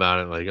feeling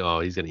about it, like,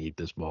 oh, he's gonna eat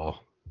this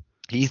ball.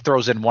 He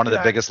throws in one of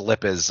the biggest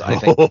lippers, I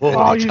think.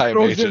 He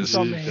throws in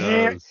some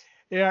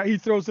he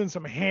throws in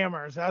some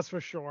hammers, that's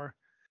for sure.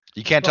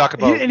 You can't talk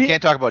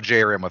about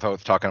J-Ram without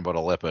talking about a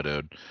lipper,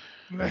 dude.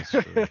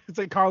 It's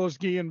like Carlos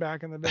Guillen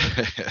back in the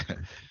day.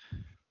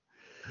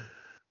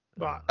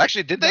 But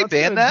actually, did they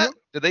ban that?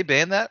 Did they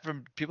ban that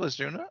from people that's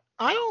doing it?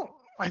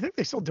 I think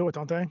they still do it,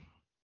 don't they?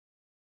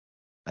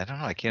 I don't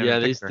know. I can't. Yeah,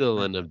 they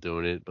still end up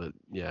doing it, but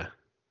yeah.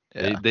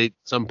 They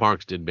some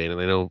parks did ban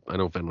it. I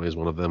know Fenway is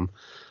one of them,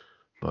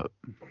 but.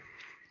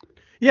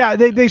 Yeah,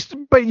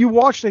 but you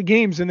watch the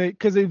games and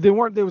because they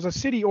weren't, there was a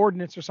city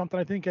ordinance or something,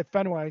 I think, at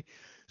Fenway,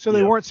 so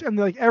they weren't, and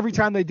like every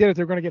time they did it,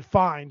 they're going to get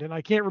fined, and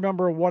I can't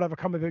remember whatever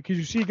come of it, because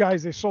you see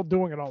guys, they're still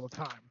doing it all the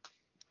time.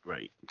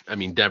 Right. I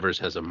mean, Devers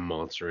has a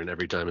monster in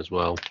every time as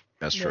well.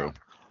 That's true.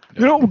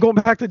 You know, going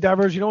back to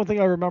Devers, you know, one thing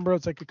I remember,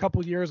 it's like a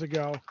couple years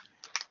ago,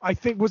 I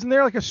think, wasn't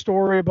there like a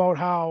story about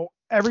how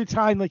every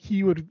time like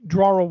he would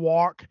draw a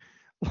walk,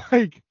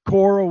 like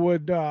Cora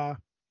would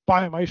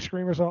buy him ice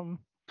cream or something?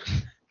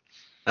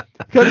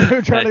 Because they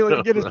were trying to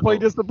like, get his play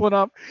discipline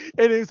up,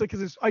 and it was like,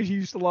 because he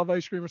used to love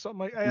ice cream or something.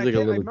 Like, I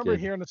remember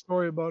hearing a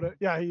story about it.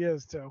 Yeah, he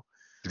is too.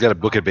 He's got a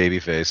booked baby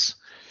face.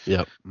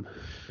 Yep.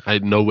 I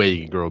had no way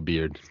he could grow a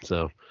beard.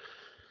 So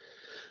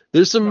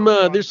there's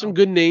some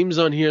good names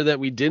on here that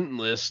we didn't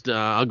list.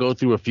 I'll go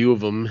through a few of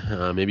them.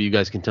 Maybe you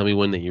guys can tell me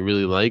one that you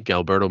really like.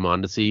 Alberto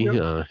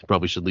Mondesi.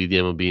 Probably should lead the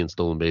MLB in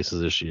stolen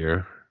bases this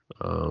year.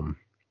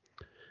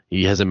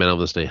 He hasn't been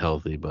able to stay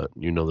healthy, but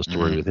you know the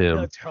story with him.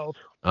 That's health.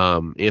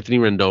 Anthony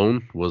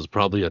Rendon was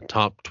probably a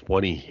top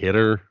 20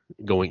 hitter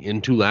going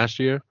into last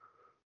year,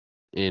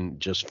 and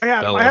just I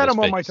had him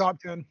on my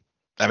top 10.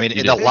 I mean,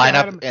 in the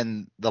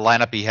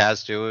lineup he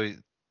has too.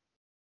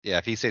 Yeah,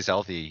 if he stays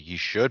healthy, he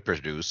should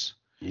produce.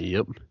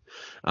 Yep.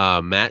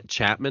 Matt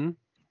Chapman.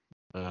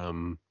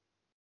 Blue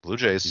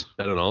Jays. He's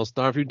been an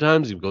all-star a few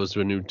times. He goes to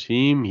a new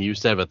team. He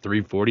used to have a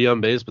 340 on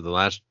base, but the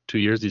last 2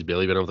 years he's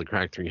barely been able to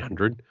crack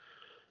 300.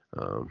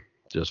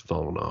 Just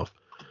falling off.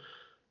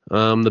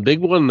 The big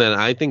one that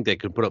I think that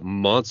could put up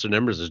monster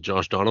numbers is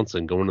Josh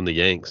Donaldson going to the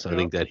Yanks. I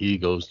think that he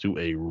goes to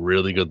a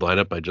really good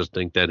lineup. I just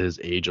think that his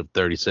age of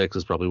 36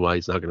 is probably why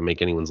he's not going to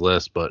make anyone's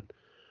list. But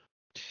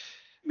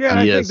yeah,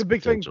 I think the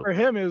big thing for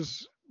him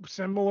is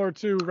similar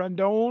to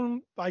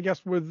Rendon, I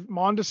guess, with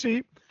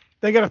Mondesi.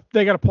 They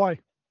gotta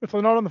play. If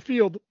they're not on the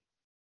field,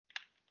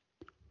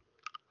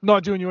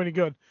 not doing you any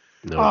good.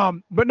 No.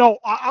 But no,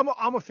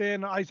 I'm a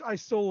fan. I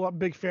still a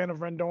big fan of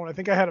Rendon. I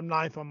think I had him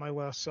 9th on my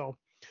list. So,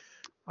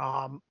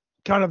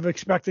 kind of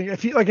expecting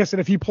if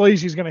he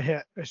plays, he's gonna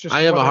hit. It's just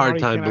I have a hard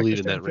time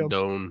believing that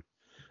Rendon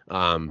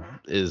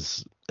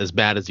is as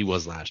bad as he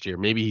was last year.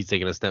 Maybe he's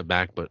taking a step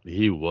back, but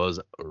he was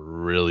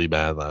really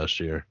bad last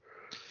year.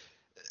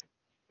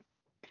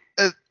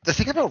 The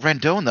thing about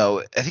Rendon, though,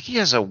 I think he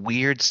has a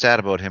weird stat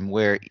about him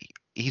where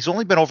he's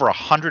only been over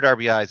 100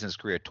 RBIs in his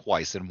career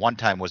twice, and one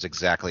time was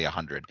exactly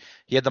 100.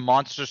 He had the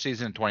monster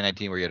season in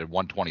 2019 where he had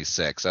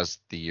 126. That's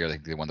the year I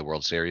think they won the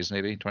World Series,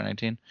 maybe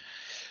 2019.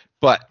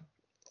 But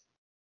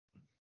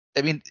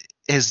I mean,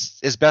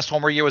 his best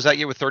homer year was that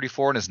year with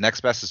 34, and his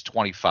next best is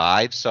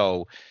 25.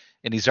 So,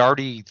 and he's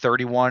already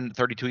 31,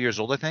 32 years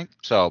old, I think.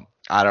 So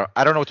I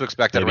don't know what to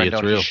expect out of Maybe it's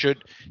Rendon. real.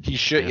 He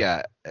should,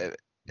 yeah.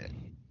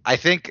 I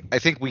think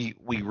we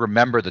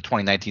remember the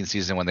 2019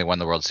 season when they won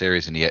the World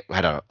Series and he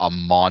had a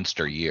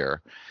monster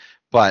year,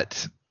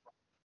 but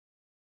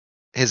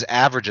his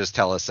averages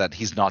tell us that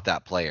he's not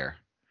that player.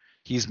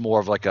 He's more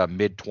of like a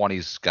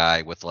mid-20s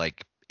guy with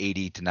like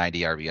 80 to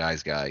 90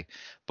 RBIs guy.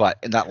 But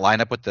in that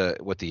lineup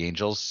with the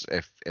Angels,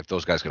 if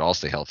those guys could all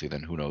stay healthy,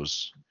 then who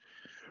knows?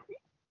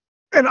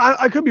 And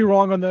I could be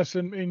wrong on this,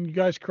 and you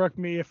guys correct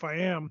me if I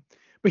am.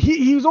 But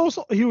he was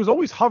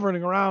always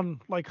hovering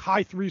around like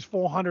high 3s,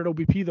 400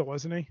 OBP though,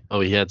 wasn't he? Oh,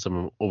 he had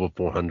some over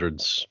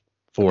 400s.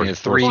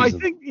 I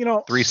think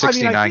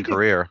 369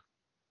 career.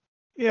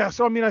 Yeah,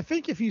 so I mean, I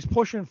think if he's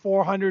pushing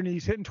 400 and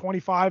he's hitting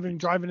 25 and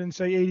driving in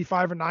say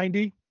 85 or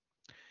 90,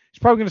 he's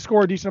probably going to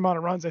score a decent amount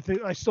of runs.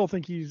 I still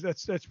think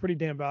that's pretty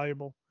damn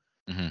valuable,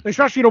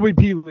 especially in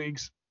OBP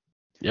leagues.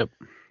 Yep.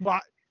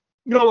 But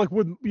like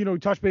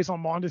with touch base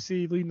on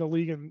Mondesi leading the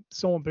league in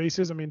stolen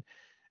bases. I mean,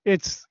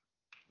 it's.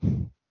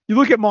 You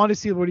look at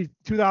Mondesi,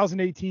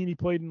 2018, he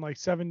played in like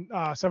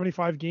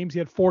 75 games. He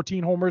had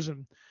 14 homers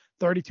and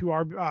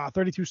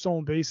 32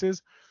 stolen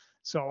bases.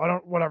 So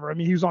whatever. I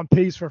mean, he was on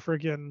pace for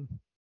freaking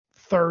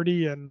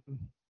 30 and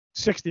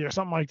 60 or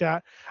something like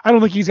that. I don't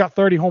think he's got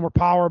 30 homer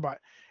power, but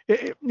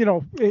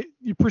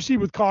you proceed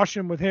with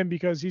caution with him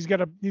because he's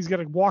got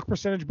a walk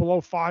percentage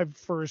below 5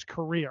 for his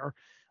career,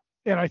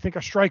 and I think a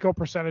strikeout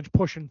percentage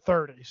pushing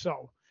 30.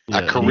 So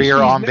a career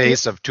on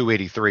base of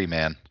 283,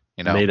 man.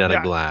 Made out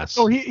of glass.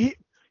 So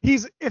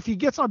he's if he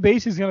gets on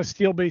base, he's going to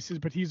steal bases,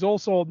 but he's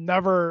also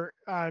never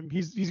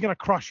he's going to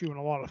crush you in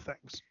a lot of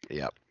things.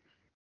 Yep,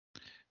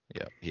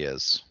 he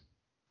is.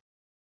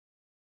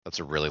 That's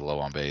a really low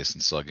on base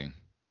and slugging.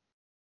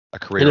 A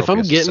career and if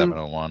I'm getting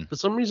 701. For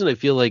some reason, I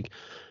feel like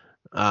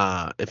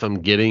if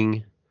I'm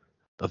getting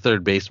a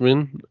third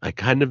baseman, I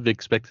kind of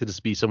expect it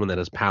to be someone that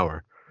has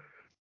power.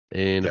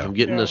 And if I'm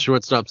getting a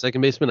shortstop second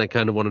baseman, I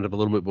kind of want to have a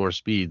little bit more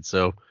speed.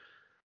 So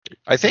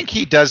I think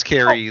he does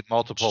carry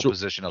multiple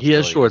positional. He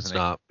has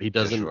shortstop. He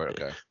doesn't.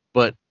 Okay.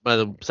 But by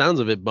the sounds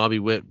of it, Bobby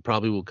Witt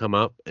probably will come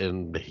up,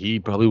 and he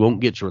probably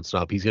won't get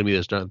shortstop. He's going to be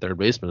the starting third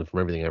baseman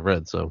from everything I've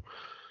read. So,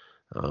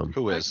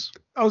 who is?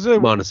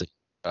 Mondesi.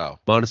 Oh,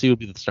 Mondesi will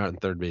be the starting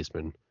third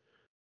baseman.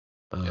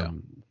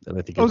 And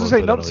I think I was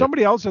going to say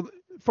somebody else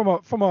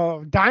from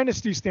a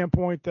dynasty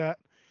standpoint that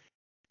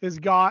has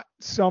got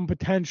some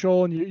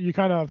potential, and you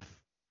kind of.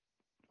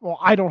 Well,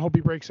 I don't hope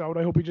he breaks out.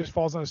 I hope he just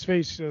falls on his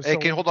face. Hey,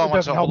 can you hold on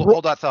one second?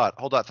 Hold that thought.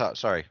 Hold that thought.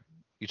 Sorry.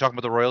 You talking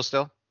about the Royals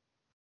still?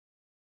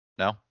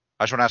 No?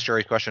 I just want to ask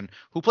Sherry a question.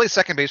 Who plays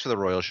second base for the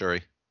Royals,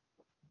 Sherry?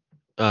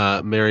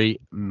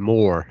 Mary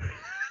Moore.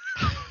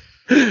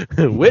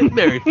 Whit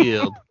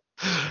Merrifield.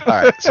 All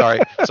right. Sorry,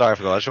 I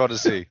forgot. I just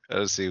wanted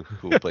to see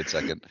who played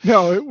second.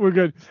 No, we're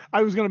good.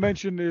 I was going to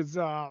mention is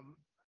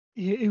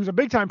he was a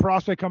big time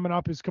prospect coming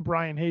up is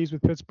Brian Hayes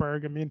with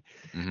Pittsburgh. I mean,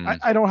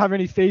 I don't have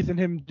any faith in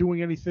him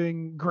doing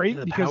anything great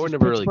because he's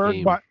Pittsburgh,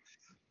 really but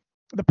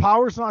the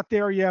power's not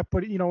there yet.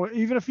 But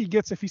even if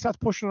he starts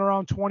pushing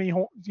around 20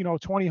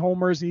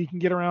 homers, and he can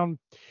get around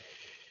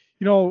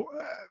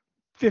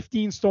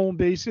 15 stolen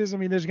bases. I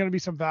mean, there's going to be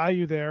some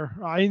value there.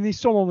 And he's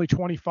still only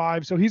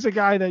 25, so he's a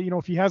guy that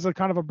if he has a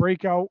kind of a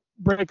breakout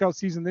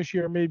season this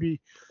year,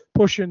 maybe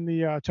pushing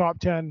the top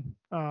 10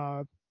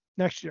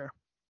 next year.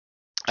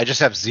 I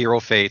just have zero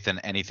faith in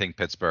anything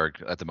Pittsburgh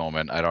at the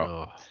moment. I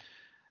don't.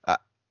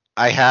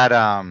 I had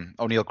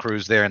O'Neal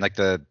Cruz there, and like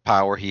the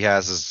power he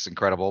has is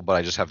incredible, but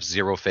I just have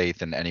zero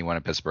faith in anyone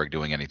in Pittsburgh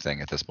doing anything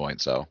at this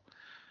point. So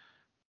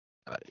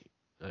I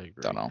agree.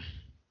 Don't know.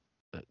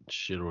 That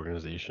shit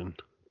organization.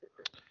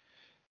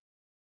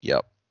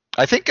 Yep.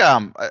 I think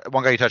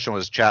one guy you touched on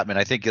was Chapman.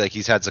 I think like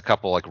he's had a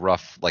couple like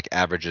rough like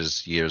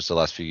averages years the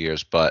last few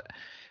years, but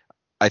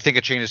I think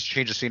a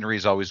change of scenery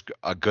is always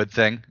a good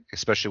thing,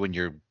 especially when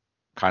you're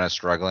kind of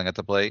struggling at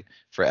the plate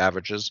for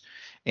averages.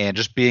 And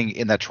just being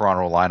in that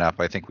Toronto lineup,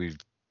 I think we've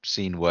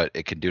seen what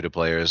it can do to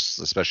players,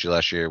 especially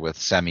last year with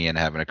Semien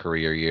having a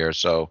career year.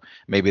 So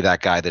maybe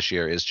that guy this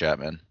year is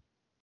Chapman.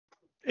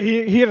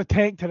 He had a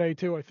tank today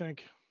too, I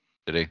think.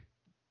 Did he?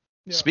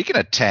 Yeah. Speaking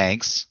of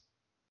tanks,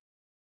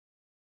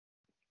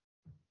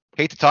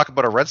 hate to talk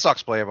about a Red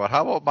Sox player, but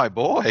how about my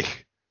boy?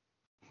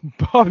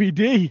 Bobby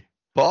D.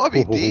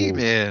 Bobby D,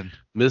 man.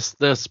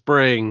 Mr.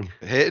 Spring.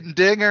 Hitting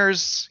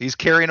dingers. He's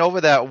carrying over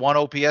that one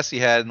OPS he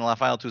had in the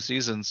final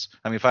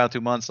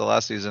 2 months of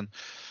last season.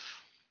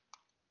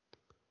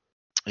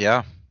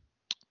 Yeah.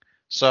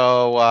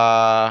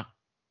 So,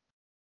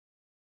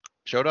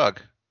 Show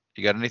Dog,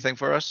 you got anything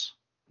for us?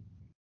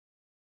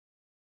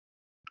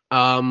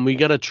 We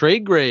got a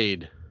trade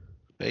grade.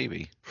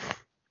 Baby.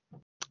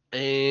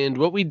 And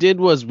what we did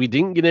was we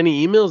didn't get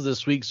any emails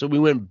this week, so we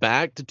went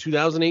back to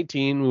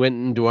 2018. We went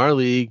into our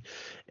league,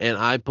 and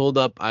I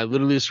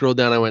literally scrolled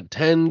down. I went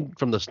 10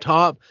 from the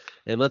top,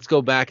 and let's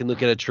go back and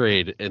look at a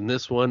trade. And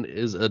this one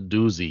is a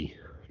doozy.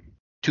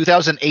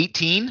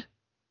 2018?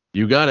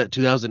 You got it,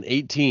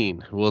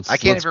 2018. Well, I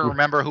can't even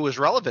remember who was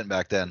relevant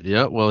back then.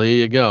 Yeah, well, here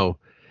you go.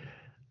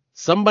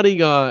 Somebody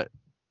got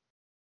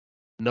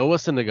Noah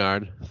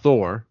Syndergaard,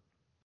 Thor,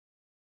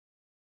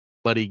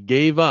 but he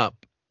gave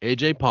up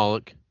AJ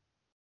Pollock,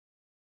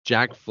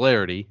 Jack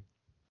Flaherty,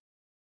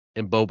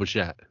 and Bo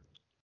Bichette.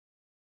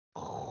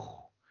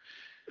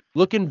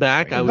 Looking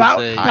back, I would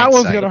say that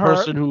one's gonna the hurt.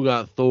 person who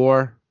got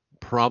Thor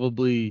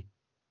probably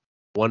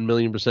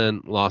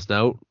 1,000,000% lost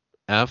out.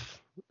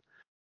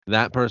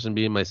 That person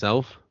being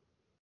myself.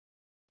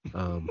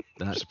 I'm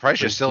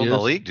surprised you're still in the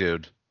league,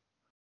 dude.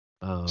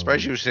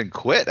 Surprised you didn't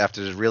quit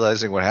after just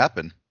realizing what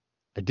happened.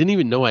 I didn't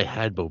even know I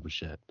had Bo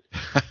Bichette.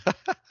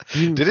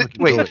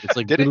 It's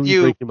like didn't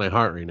you breaking my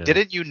heart right now?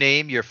 Didn't you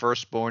name your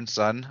firstborn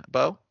son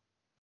Bo?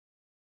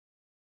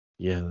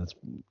 Yeah.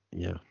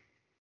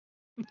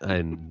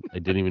 I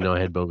didn't even know I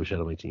had Bo Bichette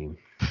on my team.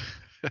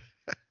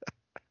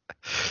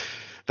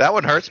 That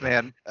one hurts,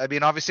 man. I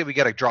mean, obviously we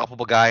got a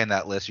droppable guy in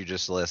that list. You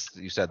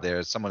said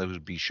there's someone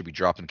who should be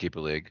dropped in keeper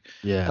league.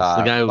 Yeah, it's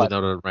the guy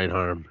without a right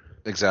arm.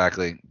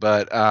 Exactly,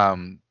 but I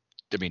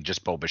mean,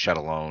 just Bo Bichette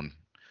alone.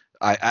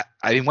 I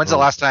mean, when's the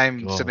last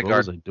time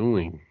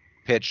Syndergaard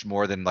pitched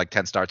more than like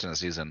 10 starts in a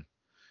season?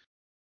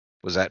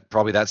 Was that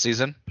probably that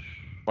season,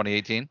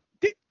 2018?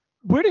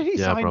 Where did he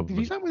sign? Probably.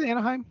 Did he sign with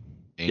Anaheim?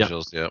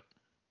 Angels, yep.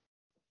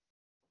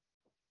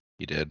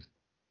 He did.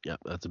 Yep,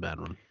 that's a bad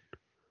one.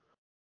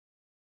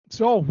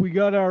 So we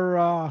got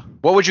our.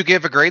 What would you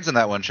give for grades on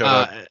that one, Show?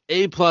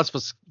 A+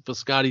 for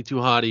Scotty Too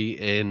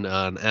Hottie and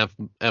an F-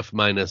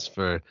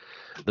 for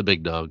the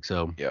big dog.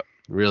 So yep.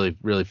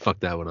 Really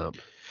fucked that one up.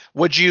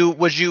 Would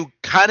you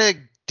kind of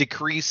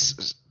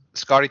decrease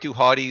Scotty Too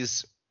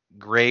Hottie's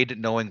grade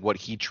knowing what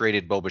he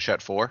traded Bo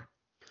Bichette for?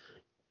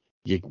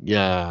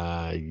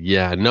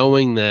 Yeah.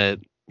 Knowing that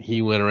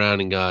he went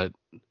around and got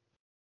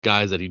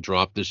guys that he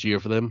dropped this year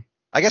for them.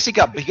 I guess he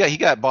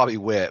got Bobby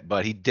Witt,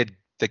 but he did.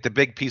 Like the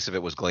big piece of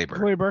it was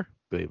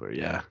Glaber,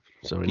 yeah.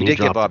 So he did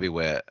get Bobby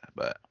Witt,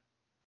 but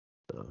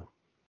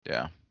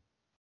yeah.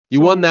 You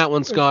won that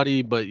one,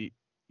 Scotty, but you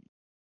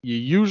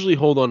usually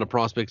hold on to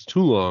prospects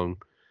too long.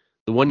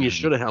 The one you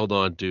should have held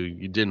on to,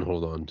 you didn't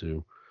hold on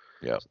to.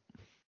 Yep.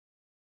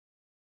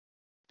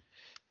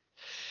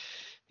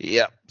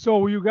 Yep.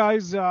 So you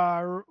guys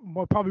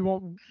probably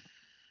won't,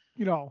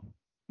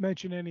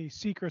 mention any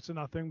secrets or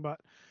nothing, but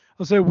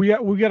I'll say we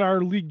get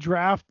our league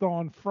draft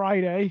on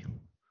Friday.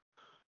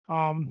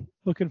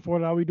 Looking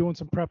forward to I'll be doing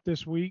some prep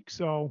this week.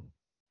 So,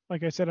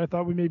 like I said, I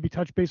thought we maybe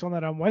touch base on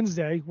that on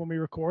Wednesday when we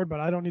record, but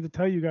I don't need to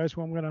tell you guys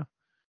who I'm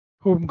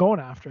going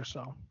after.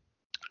 So,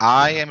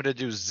 I am gonna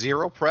do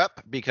zero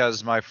prep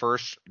because my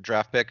first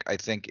draft pick I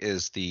think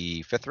is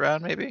the 5th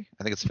round, maybe.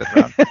 I think it's the 5th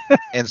round,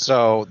 and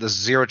so there's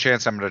zero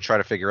chance I'm gonna try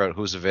to figure out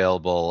who's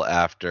available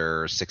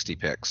after 60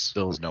 picks.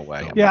 There's no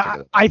way.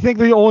 Yeah, I think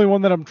the only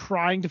one that I'm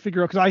trying to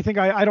figure out because I think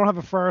I don't have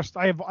a first,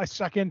 I have a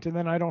second, and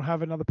then I don't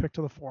have another pick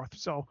to the 4th.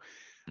 So.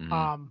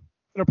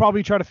 I'll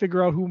probably try to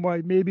figure out who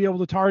might may be able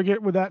to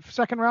target with that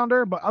second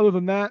rounder, but other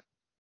than that,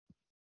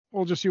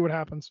 we'll just see what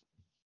happens.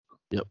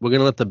 Yeah, we're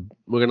gonna let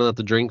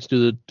the drinks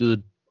do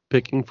the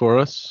picking for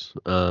us.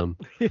 I'll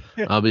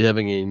be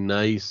having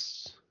I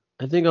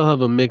think I'll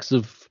have a mix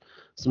of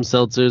some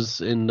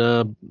seltzers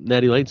and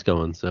natty lights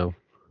going, so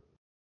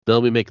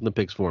they'll be making the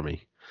picks for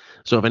me.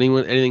 So if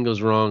anything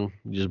goes wrong,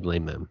 you just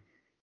blame them.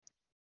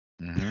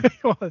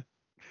 Mm-hmm.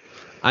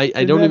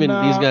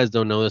 These guys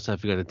don't know this. I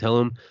forgot to tell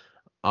them.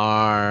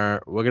 We're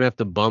gonna have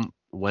to bump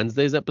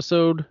Wednesday's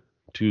episode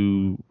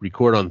to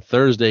record on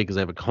Thursday because I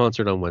have a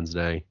concert on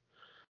Wednesday.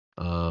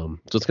 So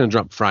it's gonna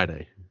drop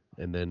Friday,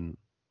 and then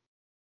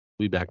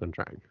we'll be back on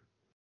track.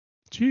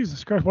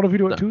 Jesus Christ! What if we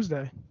do it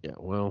Tuesday? Yeah,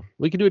 well,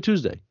 we can do it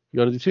Tuesday. You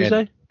want to do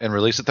Tuesday? And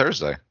release it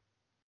Thursday.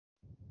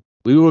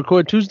 We will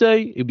record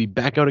Tuesday. It'll be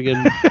back out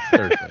again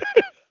Thursday.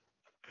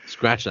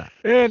 Scratch that.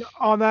 And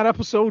on that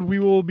episode, we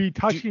will be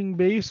touching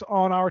base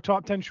on our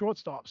top 10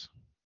 shortstops.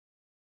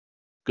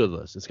 Good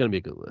list. It's going to be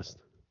a good list.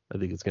 I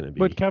think it's going to be.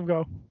 But Kev,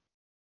 go.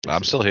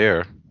 I'm still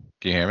here.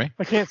 Can you hear me?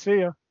 I can't see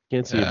you.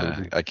 Can't see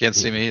you. I can't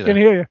see me either. Can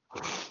hear you.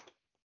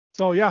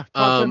 So yeah,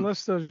 top 10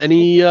 list.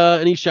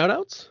 Any shout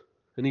outs?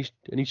 Any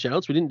shout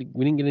outs? We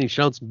didn't get any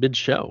shout outs mid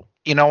show.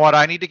 You know what?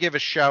 I need to give a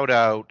shout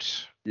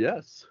out.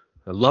 Yes.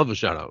 I love a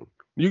shout out.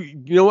 You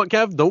know what,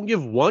 Kev? Don't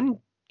give one.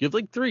 Give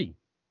like 3.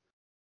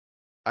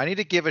 I need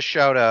to give a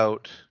shout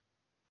out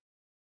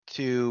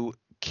to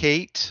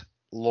Kate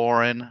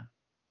Lauren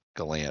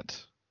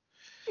Gallant.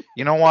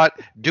 You know what?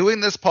 Doing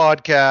this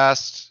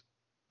podcast,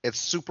 it's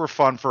super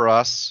fun for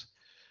us,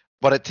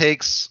 but it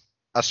takes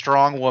a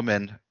strong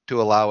woman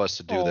to allow us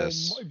to do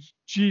this.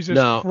 Jesus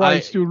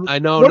Christ, dude. I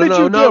know.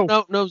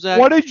 No, Zach.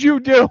 What did you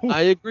do?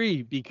 I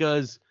agree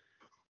because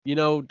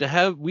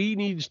we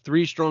need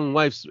 3 strong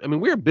wives. I mean,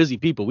 we're busy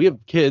people. We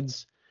have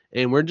kids,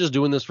 and we're just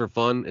doing this for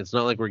fun. It's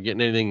not like we're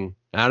getting anything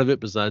out of it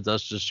besides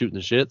us just shooting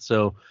the shit.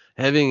 So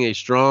having a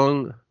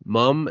strong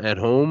mom at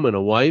home and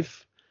a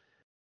wife,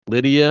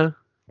 Lydia,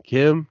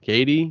 Kim,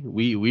 Katie,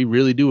 we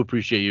really do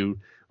appreciate you.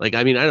 Like,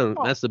 I mean,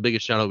 that's the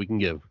biggest shout out we can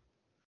give.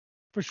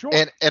 For sure.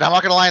 And I'm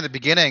not gonna lie, in the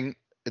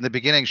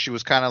beginning, she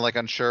was kind of like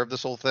unsure of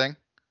this whole thing,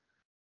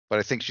 but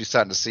I think she's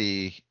starting to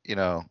see,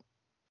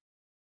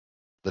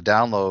 the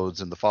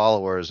downloads and the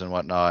followers and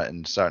whatnot,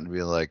 and starting to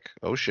be like,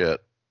 oh shit.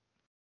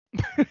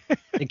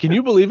 And can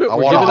you believe it? I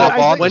We're wanna giving hop out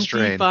on this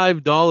train.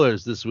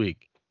 $25 this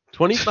week.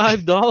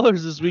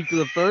 $25 this week to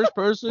the first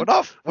person. We're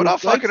not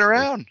likes fucking this.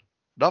 around.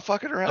 Not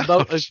fucking around.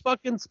 About a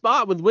fucking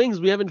spot with wings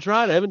we haven't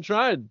tried. I haven't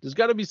tried. There's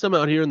got to be some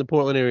out here in the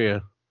Portland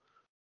area.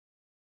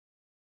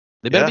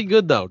 They better be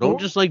good though. Don't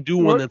just like do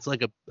one that's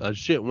like a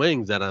shit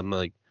wings that I'm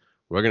like,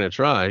 we're gonna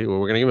try, or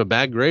we're gonna give them a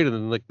bad grade, and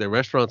then like their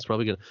restaurant's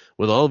probably gonna,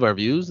 with all of our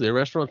views, their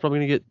restaurant's probably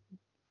gonna get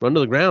run to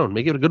the ground.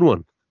 Make it a good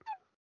one.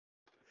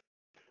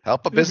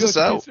 Help a business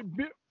out.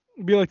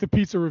 Be like the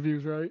pizza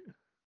reviews, right?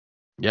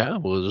 Yeah,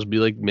 we'll just be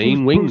like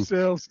main wings.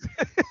 Sales.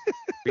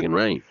 Freaking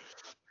right.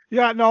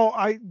 Yeah, no,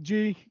 I'm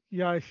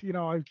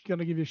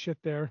gonna give you shit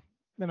there.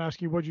 Then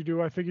ask you what'd you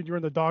do. I figured you were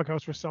in the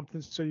doghouse or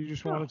something, so you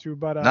just wanted to.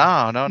 But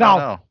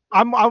no.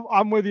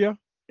 I'm with you,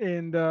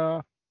 and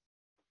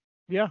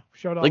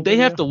shout out. Like they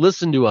have to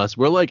listen to us.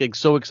 We're like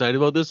so excited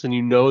about this, and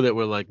that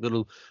we're like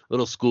little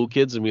school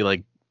kids, and we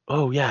like,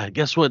 oh yeah,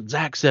 guess what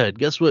Zach said?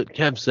 Guess what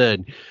Kev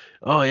said?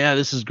 Oh yeah,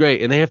 this is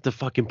great, and they have to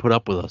fucking put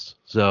up with us.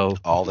 So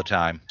all the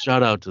time.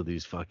 Shout out to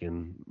these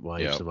fucking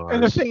wives of ours.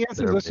 And the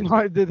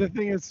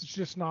thing is it's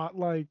just not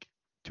like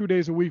 2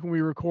 days a week when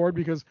we record,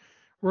 because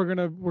we're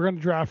gonna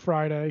draft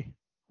Friday.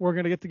 We're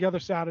gonna get together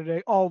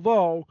Saturday.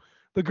 Although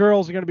the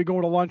girls are gonna be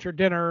going to lunch or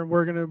dinner, and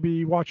we're gonna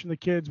be watching the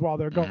kids while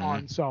they're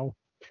gone. So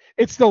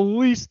it's the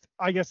least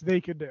I guess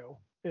they could do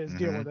is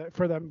deal with it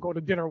for them. Go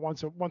to dinner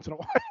once in a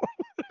while.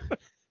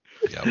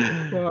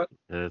 Yep.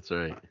 That's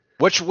right.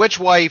 Which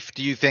wife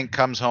do you think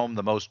comes home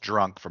the most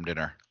drunk from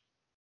dinner?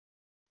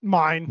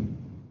 Mine.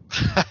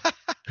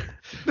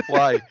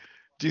 Why?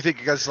 Do you think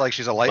because like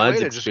she's a lightweight,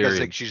 Mine's or just because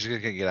like, she's gonna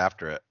get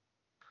after it?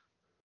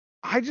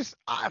 I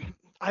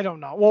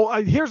don't know.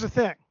 Well, here's the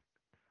thing.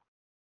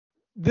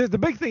 The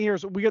big thing here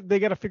is they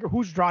got to figure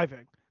who's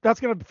driving. That's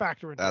gonna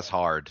factor in. That's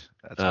hard.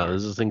 Hard.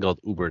 There's this thing called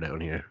Uber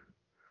down here.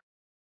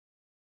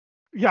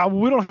 Yeah,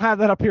 we don't have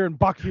that up here in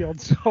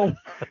Buckfield, so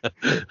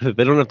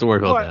they don't have to worry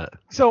about that.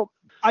 So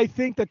I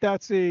think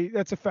that's a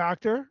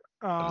factor.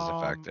 That is a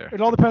factor. It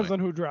all depends on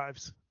who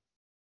drives.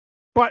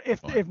 But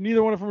if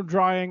neither one of them are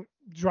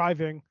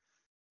driving,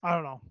 I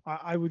don't know.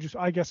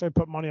 I guess I'd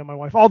put money on my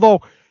wife.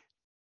 Although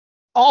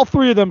all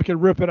 3 of them can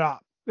rip it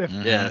up. I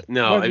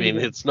mean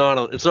it's not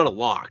a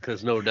lock.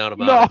 There's no doubt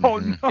about it.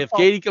 No. If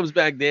Katie comes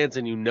back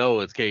dancing,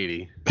 it's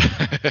Katie.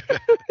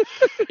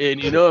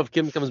 And if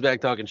Kim comes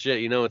back talking shit,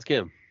 it's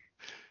Kim.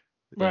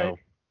 Right.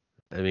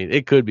 I mean,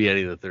 it could be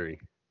any of the 3.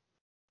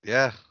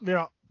 Yeah.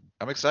 Yeah.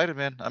 I'm excited,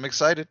 man. I'm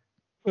excited.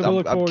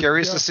 I'm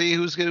curious to see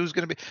who's going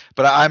to be.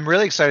 But I'm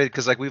really excited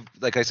because,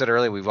 like I said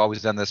earlier, we've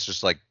always done this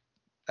just like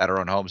at our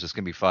own homes. It's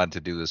going to be fun to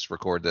do this,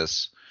 record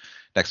this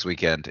next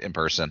weekend in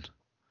person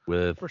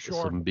with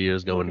some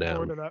beers going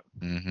down.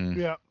 Mm-hmm.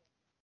 Yeah.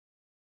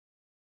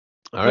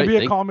 All right. It'll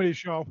be a comedy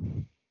show.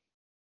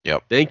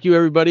 Yep. Thank you,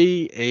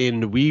 everybody,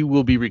 and we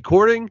will be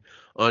recording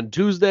on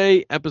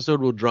Tuesday.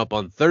 Episode will drop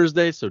on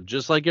Thursday, so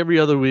just like every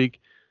other week.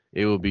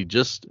 It will be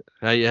just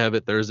how you have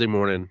it Thursday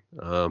morning.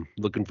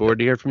 Looking forward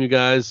to hear from you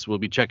guys. We'll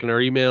be checking our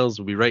emails.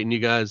 We'll be writing you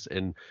guys.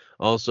 And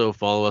also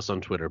follow us on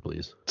Twitter,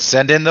 please.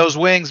 Send in those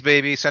wings,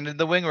 baby. Send in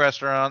the wing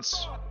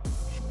restaurants.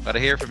 Gotta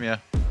hear from you.